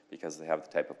it because they have the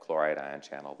type of chloride ion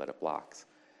channel that it blocks.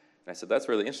 And I said, that's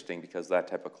really interesting because that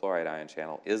type of chloride ion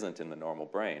channel isn't in the normal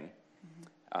brain.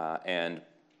 And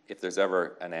if there's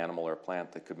ever an animal or a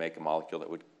plant that could make a molecule that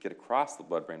would get across the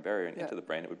blood-brain barrier and into the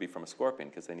brain, it would be from a scorpion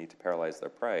because they need to paralyze their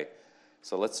prey.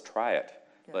 So let's try it.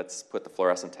 Let's put the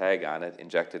fluorescent tag on it,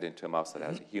 inject it into a mouse that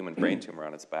has a human brain tumor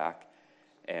on its back.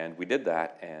 And we did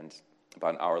that, and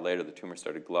about an hour later, the tumor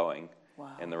started glowing,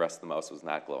 and the rest of the mouse was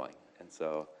not glowing. And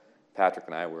so Patrick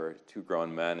and I were two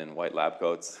grown men in white lab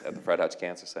coats at the Fred Hutch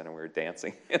Cancer Center. We were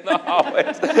dancing in the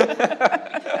hallways.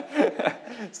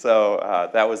 So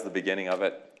that was the beginning of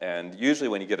it. And usually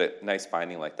when you get a nice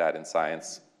finding like that in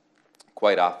science,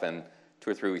 quite often, 2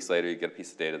 or 3 weeks later, you get a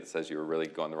piece of data that says you were really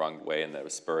going the wrong way and that it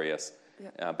was spurious.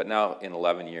 Yeah. But now, in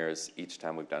 11 years, each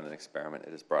time we've done an experiment,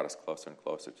 it has brought us closer and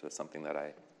closer to something that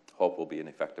I hope will be an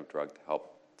effective drug to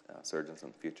help surgeons in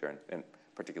the future, and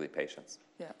particularly patients.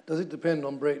 Yeah. Does it depend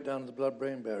on breakdown of the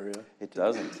blood-brain barrier? It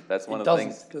doesn't. That's one of the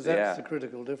things. Because that's the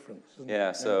critical difference. Isn't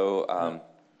it? So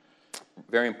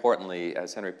very importantly,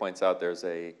 as Henry points out, there's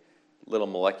a little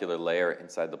molecular layer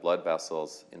inside the blood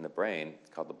vessels in the brain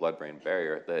called the blood-brain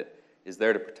barrier that is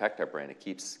there to protect our brain. It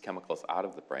keeps chemicals out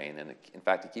of the brain, and in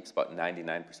fact, it keeps about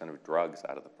 99% of drugs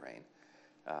out of the brain,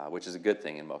 which is a good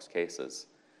thing in most cases.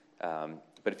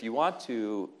 But if you want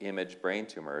to image brain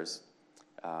tumors,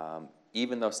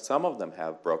 even though some of them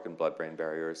have broken blood-brain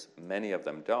barriers, many of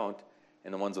them don't,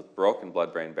 and the ones with broken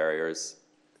blood-brain barriers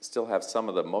still have some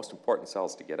of the most important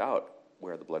cells to get out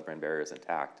where the blood-brain barrier is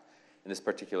intact. And this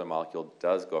particular molecule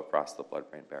does go across the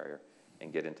blood-brain barrier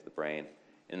and get into the brain.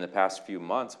 In the past few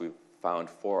months, we've found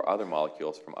 4 other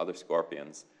molecules from other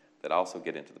scorpions that also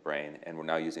get into the brain, and we're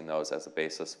now using those as a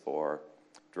basis for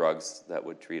drugs that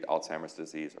would treat Alzheimer's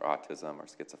disease or autism or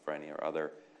schizophrenia or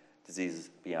other diseases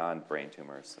beyond brain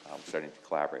tumors. We're starting to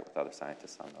collaborate with other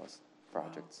scientists on those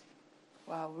projects.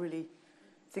 Wow, really,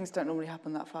 things don't normally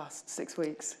happen that fast, 6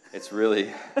 weeks. It's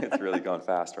really going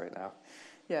fast right now.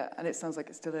 Yeah, and it sounds like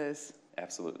it still is.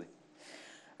 Absolutely.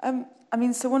 I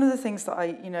mean, so one of the things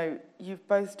that you've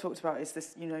both talked about is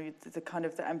this, the kind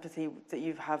of the empathy that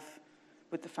you have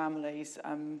with the families.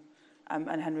 And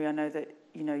Henry, I know that,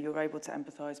 you're able to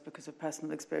empathise because of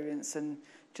personal experience. And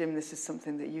Jim, this is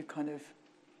something that you kind of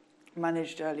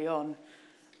managed early on.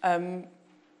 I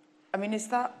mean, is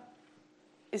that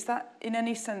in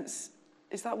any sense,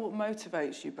 is that what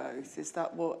motivates you both? Is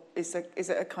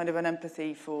it a kind of an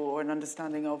empathy for or an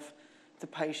understanding of the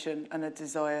patient and a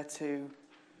desire to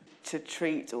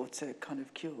treat or to kind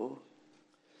of cure?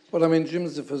 Well, I mean,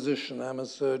 Jim's a physician, I'm a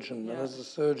surgeon, Yeah. and as a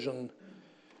surgeon,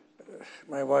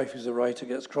 my wife, who's a writer,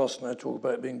 gets cross when I talk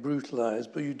about being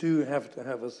brutalised, but you do have to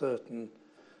have a certain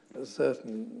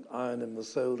iron in the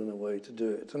soul in a way to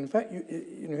do it. And in fact,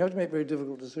 you have to make very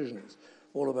difficult decisions,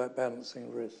 all about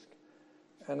balancing risk.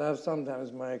 And I've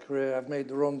sometimes in my career, I've made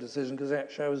the wrong decision because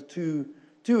actually I was too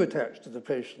attached to the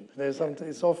patient.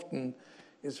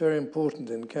 It's very important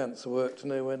in cancer work to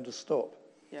know when to stop.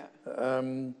 Yeah.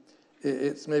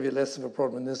 It's maybe less of a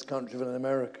problem in this country than in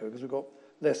America because we've got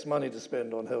less money to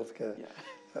spend on healthcare.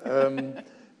 Yeah.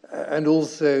 And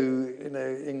also,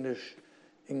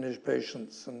 English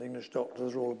patients and English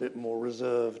doctors are all a bit more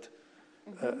reserved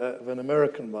than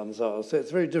American ones are. So it's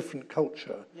a very different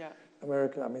culture. Yeah.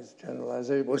 American, I mean, it's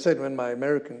generalization. I said when my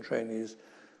American trainees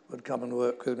would come and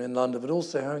work with me in London, but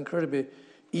also how incredibly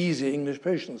easy English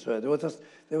patients were.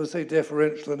 They were so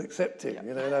deferential and accepting,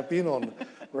 And I've been on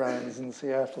rounds in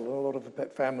Seattle, a lot of the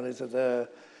families are there,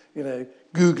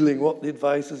 Googling what the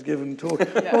advice is given,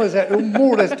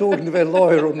 more or less talking to their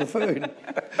lawyer on the phone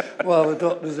while the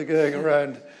doctors are going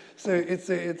around. So it's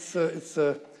in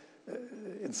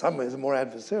some ways a more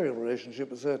adversarial relationship,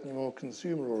 but certainly a more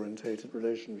consumer-orientated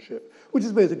relationship, which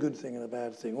is both a good thing and a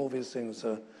bad thing. All these things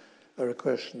are a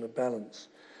question of balance.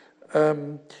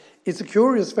 It's a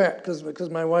curious fact, because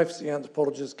my wife's the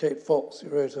anthropologist Kate Fox, who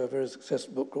wrote a very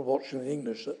successful book called Watching the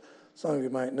English that some of you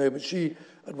might know, but she,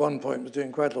 at one point, was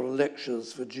doing quite a lot of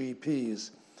lectures for GPs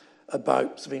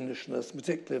about Englishness,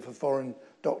 particularly for foreign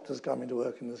doctors coming to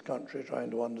work in this country,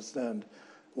 trying to understand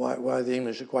why the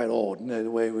English are quite odd, the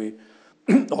way we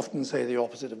often say the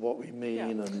opposite of what we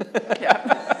mean, and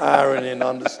irony and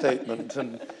understatement,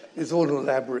 and it's all an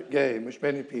elaborate game, which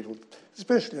many people,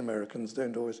 especially Americans,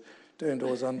 don't always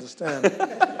understand.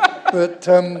 But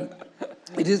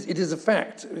it is a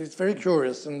fact. It's very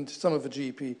curious, and some of the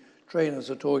GP trainers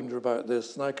are talking to her about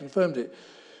this, and I confirmed it.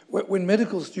 When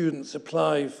medical students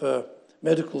apply for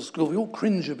medical school, we all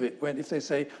cringe a bit if they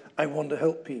say, "I want to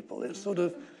help people." It's sort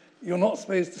of, you're not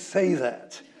supposed to say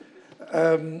that.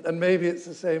 And maybe it's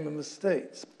the same in the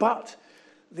States. But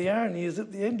the irony is,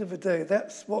 at the end of the day,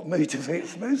 that's what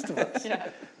motivates most of us. Yeah.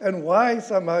 And why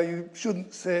somehow you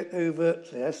shouldn't say it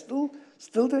overtly, I still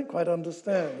don't quite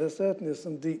understand. There certainly is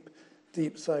some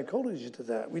deep psychology to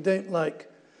that. We don't like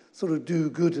sort of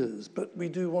do-gooders, but we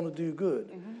do want to do good.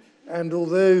 Mm-hmm. And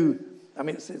although, I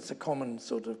mean, it's a common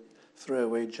sort of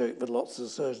throwaway joke that lots of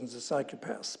surgeons are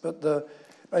psychopaths, but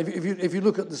if you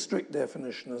look at the strict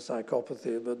definition of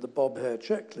psychopathy, the Bob Hare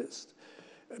checklist,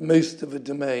 most of the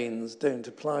domains don't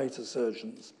apply to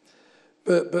surgeons.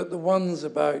 But the ones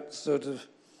about sort of,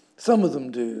 some of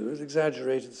them do, an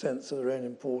exaggerated sense of their own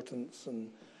importance and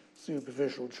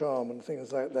superficial charm and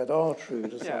things like that are true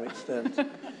to some extent.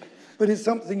 But it's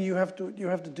something you have to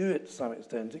do it to some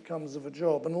extent. It comes of a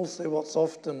job. And also what's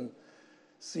often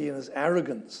seen as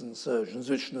arrogance in surgeons,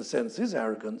 which in a sense is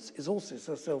arrogance, is also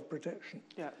self-protection.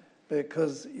 Yeah.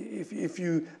 Because if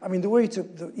you, I mean,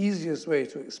 the easiest way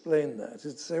to explain that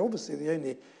is to say, obviously, the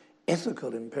only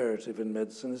ethical imperative in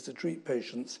medicine is to treat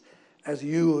patients as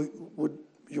you would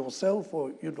yourself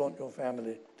or you'd want your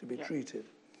family to be treated.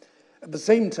 At the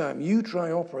same time, you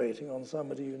try operating on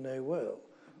somebody you know well,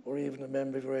 or even a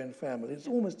member of your own family. It's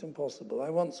almost impossible. I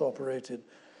once operated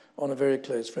on a very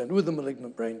close friend with a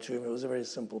malignant brain tumor. It was a very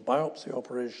simple biopsy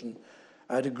operation.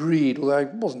 I'd agreed, although I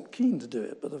wasn't keen to do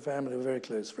it, but the family were very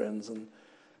close friends, and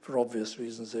for obvious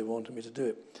reasons they wanted me to do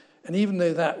it. And even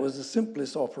though that was the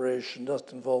simplest operation,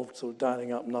 just involved sort of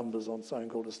dialing up numbers on something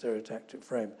called a stereotactic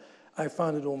frame, I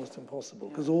found it almost impossible,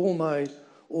 because all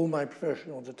my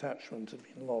professional detachment had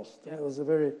been lost. And it was a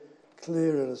very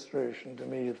clear illustration to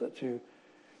me that you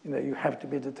have to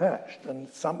be detached and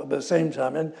at the same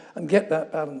time, and get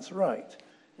that balance right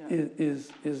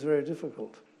is very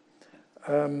difficult.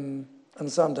 And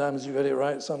sometimes you get it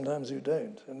right, sometimes you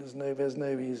don't. And there's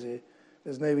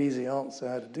no easy answer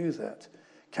how to do that.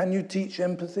 Can you teach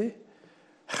empathy?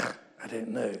 I don't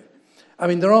know. I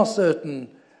mean, there are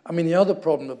the other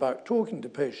problem about talking to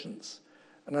patients,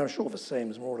 and I'm sure the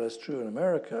same is more or less true in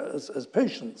America, as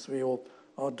patients,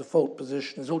 our default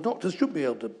position is, doctors should be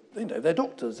able to, they're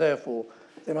doctors, therefore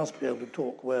they must be able to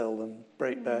talk well and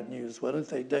break bad news well. If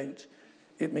they don't,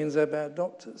 it means they're bad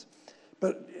doctors.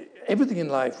 But everything in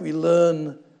life we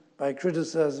learn by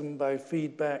criticism, by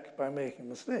feedback, by making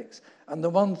mistakes. And the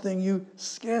one thing you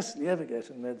scarcely ever get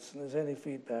in medicine is any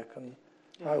feedback on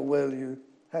how well you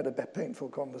had a painful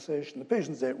conversation. The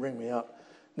patients don't ring me up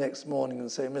next morning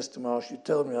and say, Mr. Marsh, you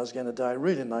told me I was going to die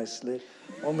really nicely,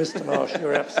 or Mr. Marsh,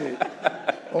 you're absolute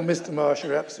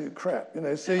crap.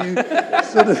 So you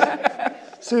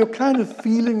so you're kind of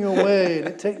feeling your way, and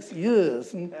it takes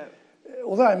years. And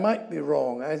although I might be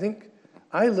wrong, I think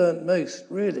I learned most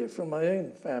really from my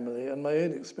own family and my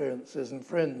own experiences and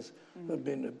friends who have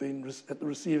been at the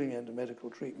receiving end of medical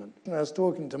treatment. And I was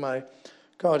talking to my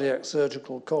cardiac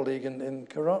surgical colleague in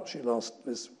Karachi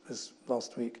this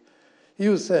last week. He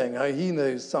was saying how he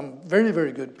knows some very,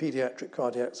 very good pediatric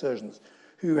cardiac surgeons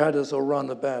who had a sort of run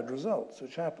of bad results,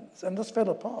 which happens, and just fell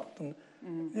apart. And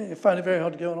you find it very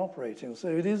hard to go on operating. So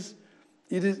it's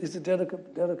a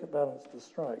delicate balance to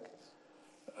strike.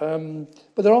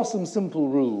 But there are some simple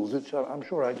rules, which I'm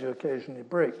sure I do occasionally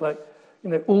break, like,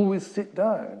 always sit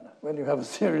down when you have a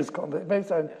serious conversation. It may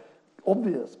sound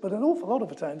obvious, but an awful lot of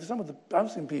the time,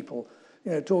 I've seen people,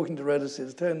 talking to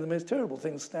relatives, telling the most terrible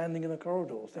things, standing in a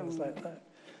corridor, things like that.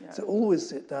 Yeah. So always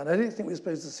sit down. I don't think we're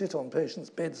supposed to sit on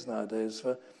patients' beds nowadays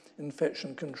for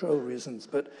infection control reasons,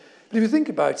 but if you think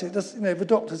about it, just, the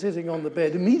doctor sitting on the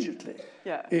bed immediately,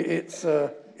 it's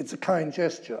a kind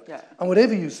gesture. Yeah. And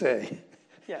whatever you say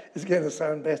is going to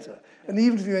sound better. Yeah. And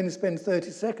even if you only spend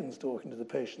 30 seconds talking to the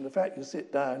patient, the fact you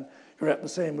sit down, you're at the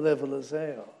same level as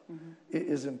they are, it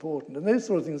is important. And those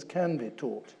sort of things can be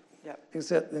taught. Yep.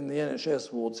 Except in the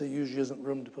NHS wards, there usually isn't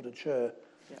room to put a chair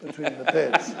between the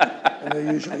beds, and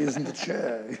there usually isn't a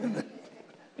chair.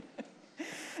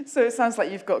 So it sounds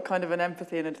like you've got kind of an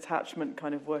empathy and a detachment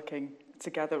kind of working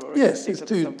together. Or yes,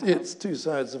 it's two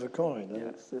sides of a coin,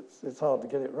 and it's hard to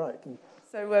get it right.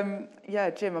 So,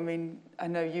 Jim, I mean, I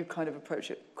know you kind of approach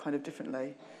it kind of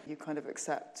differently. You kind of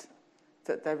accept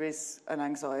that there is an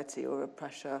anxiety or a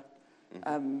pressure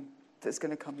that's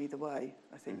going to come either way,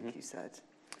 I think you said.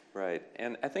 Right,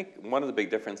 and I think one of the big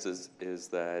differences is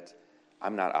that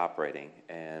I'm not operating,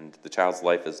 and the child's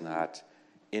life is not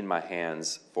in my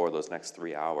hands for those next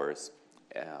 3 hours,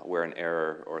 where an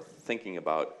error or thinking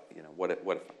about, what if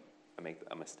I make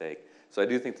a mistake. So I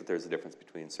do think that there's a difference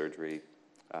between surgery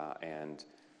and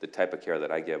the type of care that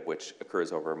I give, which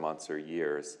occurs over months or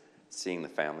years, seeing the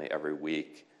family every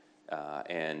week,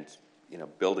 and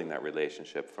building that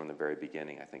relationship from the very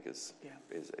beginning, I think is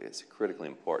critically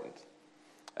important.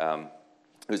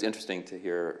 It was interesting to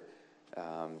hear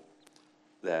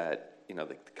that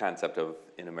the concept of,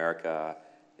 in America,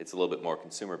 it's a little bit more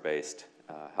consumer-based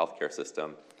healthcare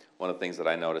system. One of the things that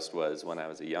I noticed was when I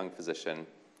was a young physician,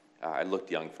 I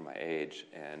looked young for my age,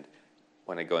 and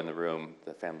when I go in the room,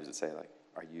 the families would say, like,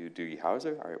 "Are you Doogie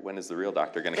Howser? When is the real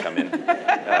doctor going to come in?"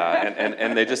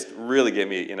 and they just really gave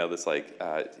me, this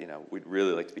we'd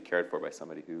really like to be cared for by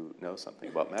somebody who knows something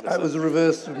about medicine. That was the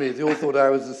reverse for me. They all thought I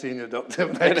was the senior doctor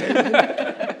when I came in.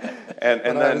 and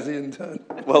then I was the intern.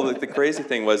 Well, the crazy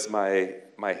thing was my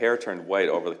my hair turned white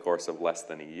over the course of less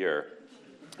than a year.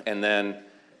 And then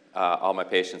all my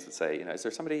patients would say, is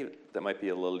there somebody that might be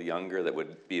a little younger that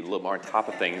would be a little more on top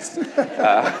of things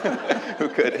who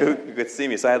could see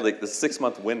me? So I had like this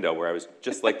 6-month window where I was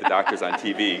just like the doctors on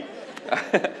TV.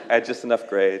 I had just enough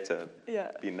gray to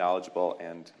be knowledgeable,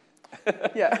 and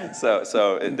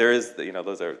so there is,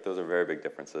 those are very big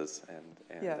differences,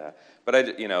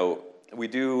 but we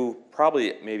do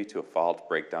probably, maybe to a fault,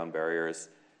 break down barriers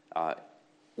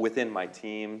within my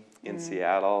team in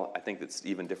Seattle. I think that's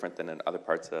even different than in other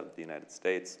parts of the United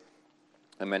States.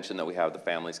 I mentioned that we have the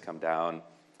families come down,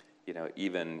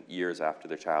 even years after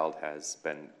their child has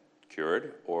been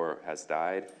cured or has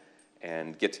died,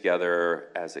 and get together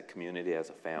as a community, as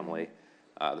a family.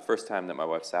 The first time that my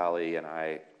wife Sally and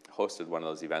I hosted one of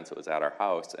those events, it was at our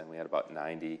house, and we had about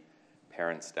 90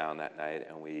 parents down that night,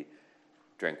 and we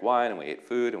drank wine, and we ate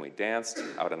food, and we danced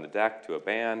out on the deck to a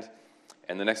band.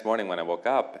 And the next morning when I woke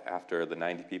up, after the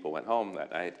 90 people went home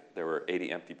that night, there were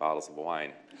 80 empty bottles of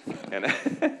wine. And,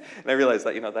 and I realized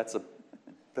that,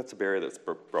 that's a barrier that's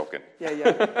broken.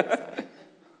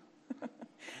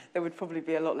 There would probably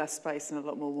be a lot less space and a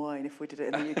lot more wine if we did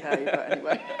it in the UK, but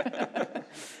anyway.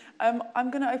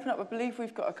 I'm going to open up. I believe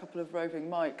we've got a couple of roving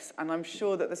mics, and I'm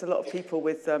sure that there's a lot of people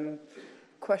with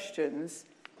questions.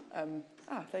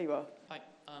 There you are. Hi.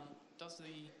 Does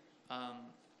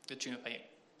the tumour paint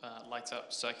light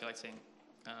up circulating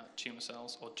tumour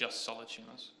cells or just solid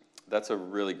tumours? That's a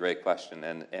really great question,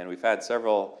 and we've had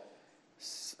several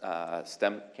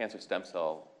cancer stem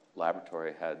cell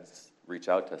laboratory heads reach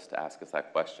out to us to ask us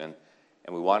that question,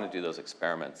 and we want to do those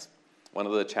experiments. One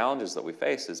of the challenges that we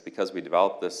face is because we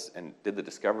developed this and did the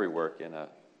discovery work in a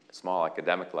small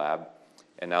academic lab,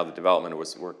 and now the development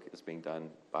work is being done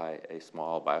by a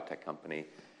small biotech company,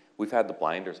 we've had the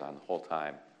blinders on the whole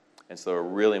time. And so there are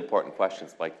really important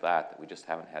questions like that we just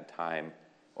haven't had time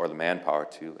or the manpower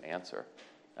to answer.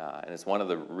 And it's one of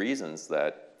the reasons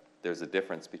that there's a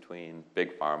difference between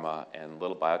big pharma and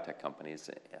little biotech companies.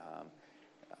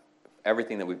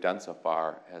 Everything that we've done so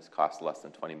far has cost less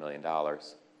than $20 million.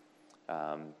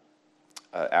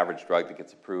 Average drug that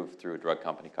gets approved through a drug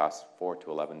company costs $4 to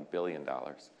 $11 billion.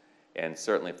 And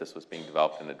certainly if this was being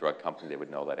developed in a drug company, they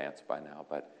would know that answer by now,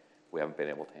 but we haven't been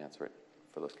able to answer it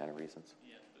for those kind of reasons.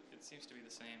 Yeah, it seems to be the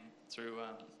same through,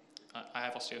 I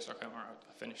have osteosarcoma.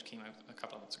 I finished chemo a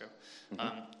couple of months ago,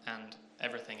 and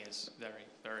everything is very,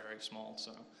 very, very small,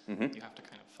 so you have to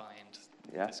kind of find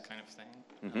this kind of thing,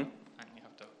 and you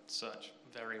have to search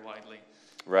very widely.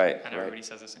 Right. And everybody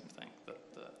says the same thing, that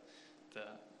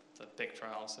the big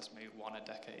trials, there's maybe one a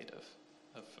decade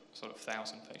of sort of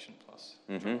 1,000 patient plus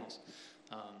trials.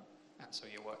 And so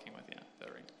you're working with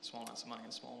very small amounts of money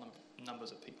and small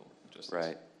numbers of people. Just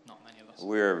not many of us.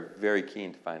 We're very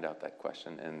keen to find out that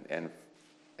question, and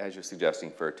as you're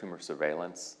suggesting, for tumor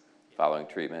surveillance following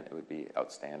treatment, it would be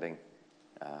outstanding.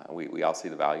 We all see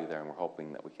the value there, and we're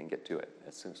hoping that we can get to it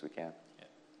as soon as we can. Yeah.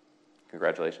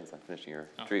 Congratulations on finishing your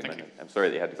treatment. Thank you. I'm sorry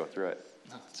that you had to go through it.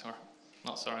 No, it's all right.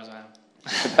 Not sorry as I am.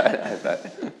 I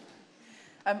bet.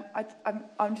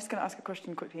 I'm just going to ask a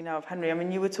question quickly now of Henry. I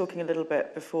mean, you were talking a little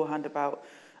bit beforehand about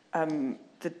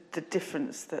the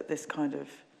difference that this kind of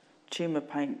tumour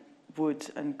paint would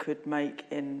and could make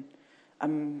in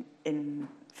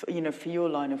for your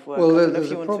line of work. Well,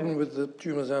 there's a problem with the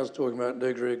tumours I was talking about,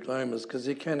 low-grade gliomas, because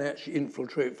they can actually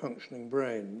infiltrate functioning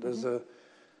brain. There's a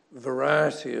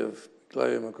variety of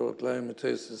glioma called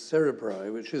gliomatosis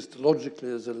cerebri, which histologically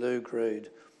is a low-grade,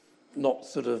 not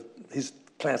sort of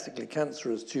classically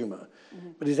cancerous tumour,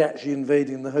 but is actually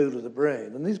invading the whole of the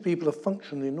brain. And these people are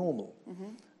functionally normal,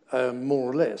 more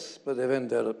or less, but they've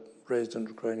ended up raised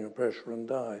intracranial pressure and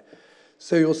die.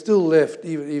 So you're still left,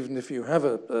 even if you have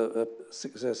a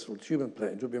successful tumour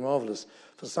plate, it would be marvellous.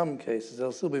 For some cases,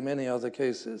 there'll still be many other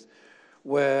cases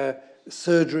where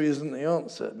surgery isn't the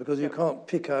answer, because you can't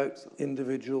pick out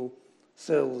individual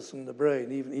cells from the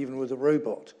brain, even with a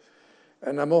robot.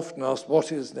 And I'm often asked,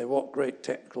 what great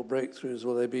technical breakthroughs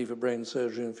will there be for brain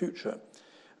surgery in the future?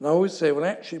 And I always say, well,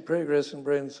 actually, progress in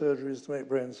brain surgery is to make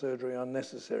brain surgery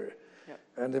unnecessary.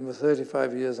 And in the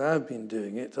 35 years I've been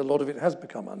doing it, a lot of it has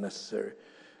become unnecessary.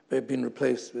 They've been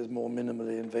replaced with more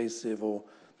minimally invasive or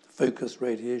focused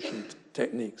radiation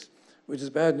techniques, which is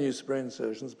bad news for brain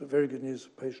surgeons, but very good news for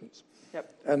patients.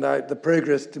 And the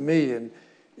progress to me, and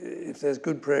if there's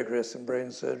good progress in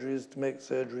brain surgery, is to make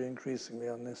surgery increasingly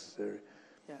unnecessary.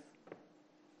 Yeah.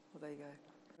 Well, there you go.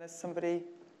 There's somebody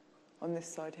on this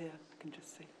side here, I can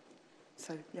just see.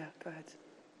 So, yeah, go ahead.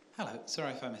 Hello,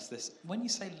 sorry if I missed this. When you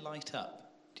say light up,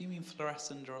 do you mean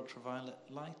fluorescent or ultraviolet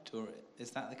light, or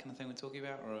is that the kind of thing we're talking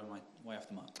about, or am I way off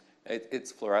the mark?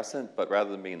 It's fluorescent, but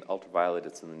rather than being ultraviolet,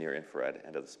 it's in the near infrared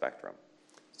end of the spectrum.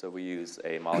 So we use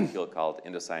a molecule called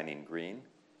indocyanine green,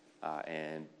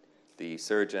 and the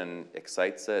surgeon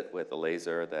excites it with a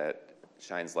laser that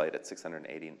shines light at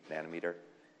 680 nanometer,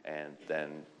 and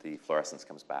then the fluorescence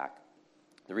comes back.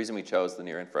 The reason we chose the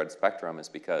near infrared spectrum is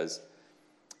because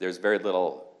there's very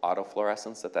little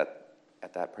autofluorescence at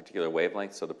that particular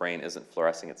wavelength, so the brain isn't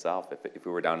fluorescing itself. If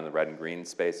we were down in the red and green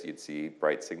space, you'd see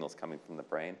bright signals coming from the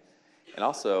brain. And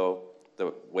also,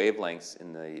 the wavelengths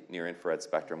in the near infrared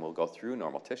spectrum will go through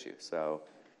normal tissue, so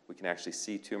we can actually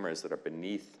see tumors that are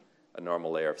beneath a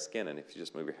normal layer of skin, and if you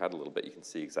just move your head a little bit, you can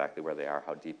see exactly where they are,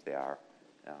 how deep they are,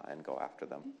 and go after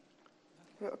them.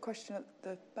 We've got a question at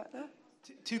the back there.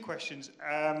 Two questions.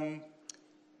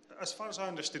 As far as I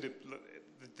understood it,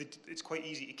 it's quite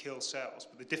easy to kill cells,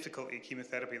 but the difficulty of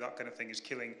chemotherapy, that kind of thing, is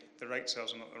killing the right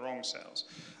cells and not the wrong cells.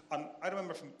 And I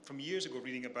remember from years ago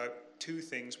reading about two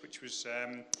things, which was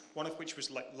one of which was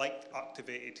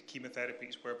light-activated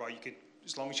chemotherapies, whereby you could,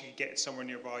 as long as you could get it somewhere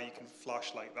nearby, you can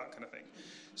flashlight, that kind of thing.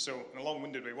 So in a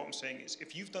long-winded way, what I'm saying is,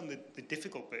 if you've done the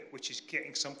difficult bit, which is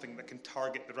getting something that can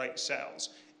target the right cells,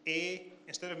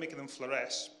 instead of making them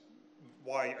fluoresce,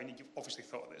 why, and you've obviously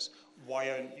thought of this, why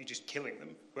aren't you just killing them,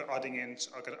 but adding in an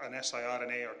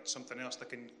siRNA or something else that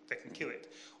can kill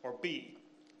it? Or B,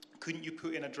 couldn't you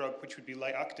put in a drug which would be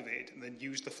light activated and then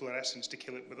use the fluorescence to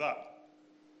kill it with that?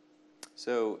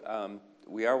 So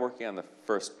we are working on the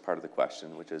first part of the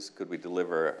question, which is, could we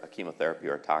deliver a chemotherapy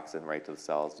or a toxin right to the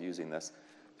cells using this?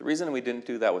 The reason we didn't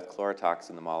do that with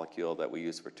chlorotoxin, the molecule that we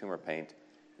use for tumor paint,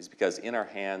 is because in our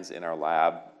hands, in our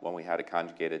lab, when we had it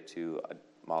conjugated to a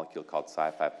molecule called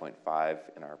Cy 5.5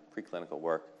 in our preclinical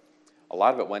work, a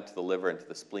lot of it went to the liver and to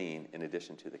the spleen in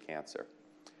addition to the cancer.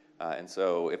 And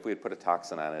so if we had put a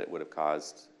toxin on it, it would have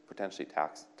caused potentially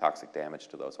toxic damage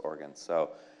to those organs.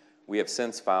 So we have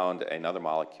since found another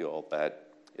molecule that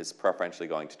is preferentially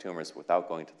going to tumors without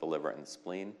going to the liver and the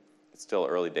spleen. It's still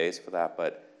early days for that,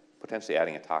 but potentially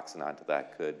adding a toxin onto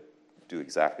that could do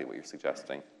exactly what you're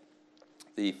suggesting.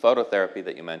 The phototherapy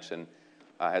that you mentioned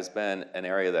has been an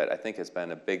area that I think has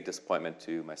been a big disappointment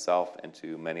to myself and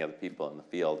to many other people in the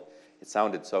field. It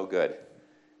sounded so good,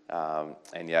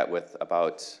 and yet with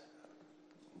about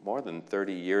more than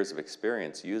 30 years of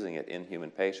experience using it in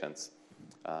human patients,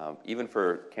 even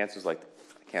for cancers like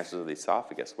cancers of the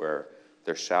esophagus, where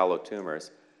they're shallow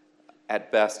tumors,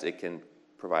 at best it can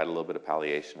provide a little bit of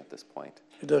palliation at this point.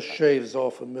 It just shaves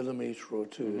off a millimeter or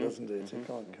two, doesn't it? It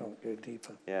can't go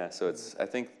deeper. Yeah, so it's, I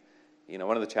think,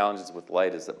 one of the challenges with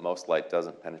light is that most light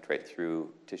doesn't penetrate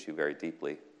through tissue very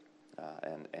deeply,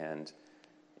 and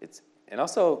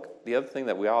also the other thing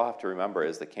that we all have to remember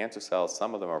is that cancer cells,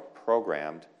 some of them are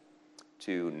programmed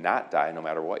to not die no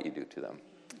matter what you do to them,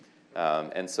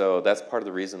 and so that's part of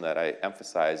the reason that I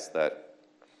emphasize that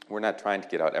we're not trying to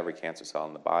get out every cancer cell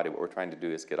in the body. What we're trying to do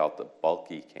is get out the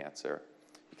bulky cancer,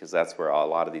 because that's where a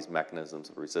lot of these mechanisms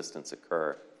of resistance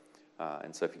occur.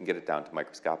 And so if you can get it down to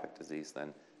microscopic disease,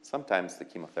 then sometimes the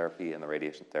chemotherapy and the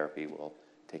radiation therapy will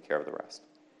take care of the rest.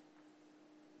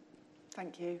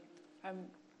 Thank you.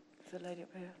 The lady up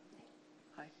here.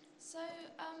 Hi. So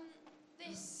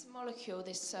this molecule,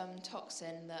 this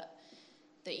toxin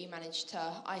that you managed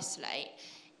to isolate,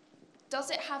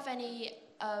 does it have any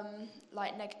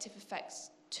negative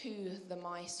effects to the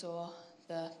mice or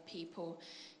the people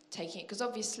taking it? Because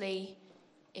obviously,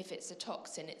 if it's a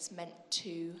toxin, it's meant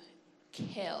to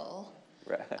kill.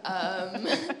 Right.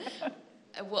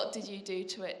 What did you do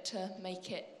to it to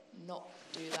make it not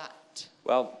do that?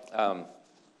 Well,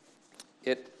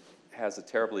 it has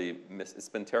it's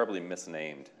been terribly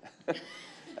misnamed.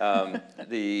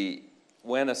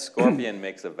 When a scorpion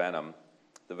makes a venom,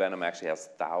 the venom actually has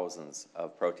thousands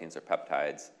of proteins or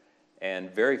peptides, and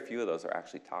very few of those are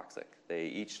actually toxic. They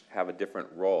each have a different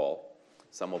role.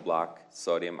 Some will block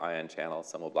sodium ion channels,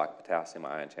 some will block potassium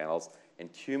ion channels,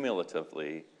 and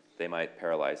cumulatively, they might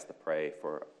paralyze the prey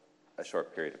for a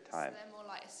short period of time. So they're more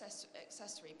like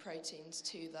accessory proteins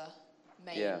to the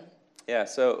main. Yeah.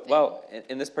 So, well,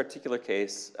 in this particular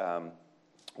case,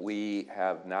 we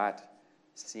have not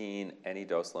seen any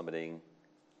dose-limiting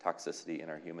toxicity in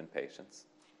our human patients.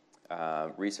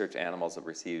 Research animals have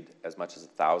received as much as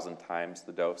 1,000 times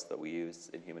the dose that we use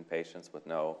in human patients with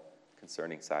no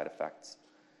concerning side effects.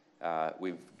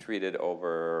 We've treated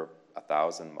over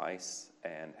 1,000 mice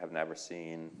and have never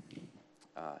seen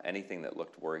anything that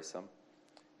looked worrisome.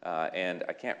 And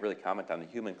I can't really comment on the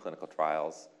human clinical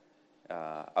trials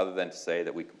other than to say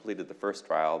that we completed the first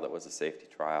trial that was a safety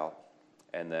trial,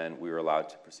 and then we were allowed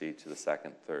to proceed to the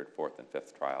second, third, fourth, and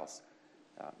fifth trials.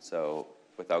 So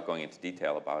without going into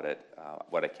detail about it,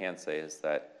 what I can say is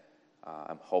that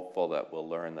I'm hopeful that we'll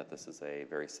learn that this is a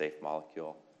very safe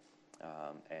molecule,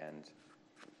 and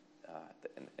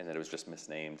that it was just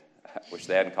misnamed, which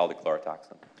they hadn't called it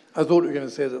chlorotoxin. I thought you were going to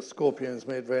say that scorpions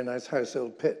made very nice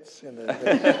household pets. You know,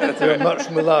 they're much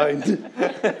maligned.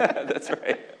 That's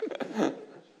right.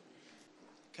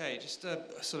 Okay, just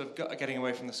sort of getting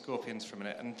away from the scorpions for a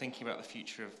minute and thinking about the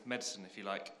future of medicine, if you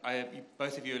like.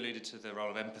 Both of you alluded to the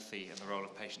role of empathy and the role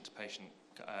of patient-to-patient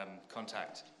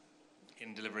contact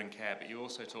in delivering care, but you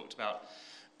also talked about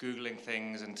Googling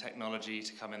things and technology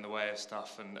to come in the way of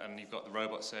stuff, and you've got the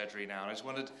robot surgery now. And I just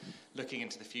wondered, looking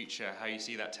into the future, how you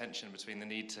see that tension between the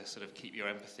need to sort of keep your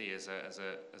empathy as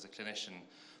a clinician,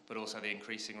 but also the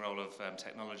increasing role of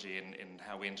technology in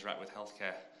how we interact with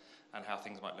healthcare, and how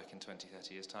things might look in 20,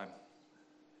 30 years' time.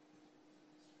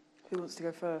 Who wants to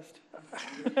go first?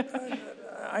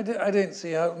 I don't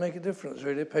see how it will make a difference,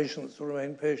 really. Patients will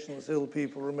remain patients, ill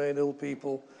people remain ill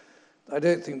people. I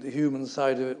don't think the human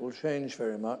side of it will change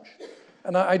very much.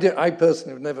 And I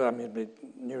personally have never,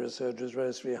 neurosurgery is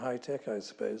relatively high-tech, I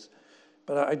suppose.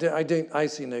 But I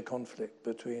see no conflict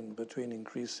between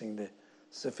increasing the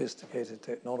sophisticated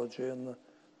technology and the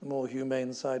more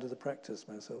humane side of the practice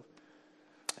myself.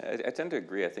 I tend to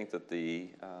agree. I think that the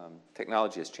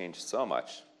technology has changed so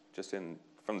much, just from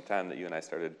the time that you and I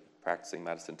started practicing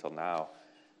medicine till now,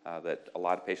 that a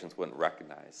lot of patients wouldn't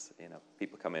recognize.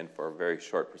 People come in for very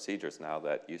short procedures now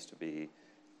that used to be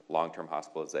long-term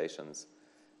hospitalizations.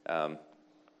 And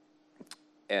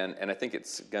I think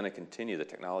it's going to continue. The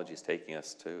technology is taking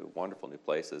us to wonderful new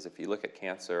places. If you look at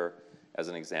cancer as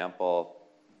an example,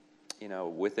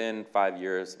 within 5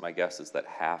 years, my guess is that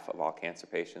half of all cancer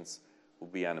patients will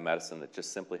be on a medicine that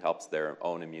just simply helps their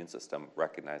own immune system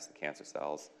recognize the cancer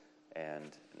cells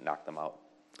and knock them out.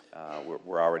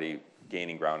 We're already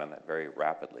gaining ground on that very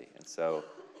rapidly. And so,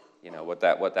 what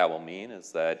that will mean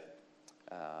is that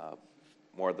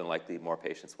more than likely more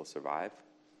patients will survive,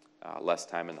 less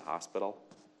time in the hospital.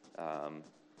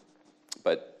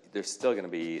 But there's still going to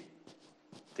be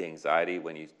the anxiety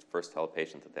when you first tell a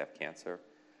patient that they have cancer.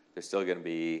 There's still going to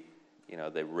be,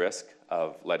 the risk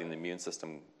of letting the immune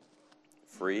system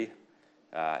free,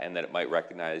 and that it might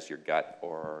recognize your gut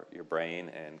or your brain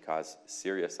and cause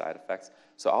serious side effects.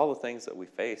 So all the things that we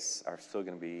face are still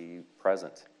going to be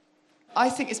present. I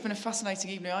think it's been a fascinating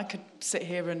evening. I could sit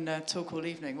here and talk all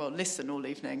evening, listen all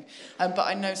evening, but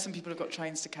I know some people have got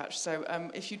trains to catch. So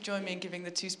if you join me in giving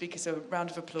the two speakers a round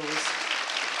of applause.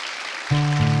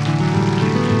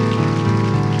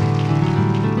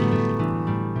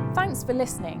 Thanks for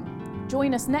listening.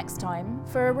 Join us next time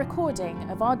for a recording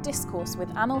of our discourse with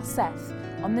Anil Seth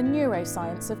on the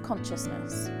neuroscience of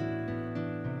consciousness.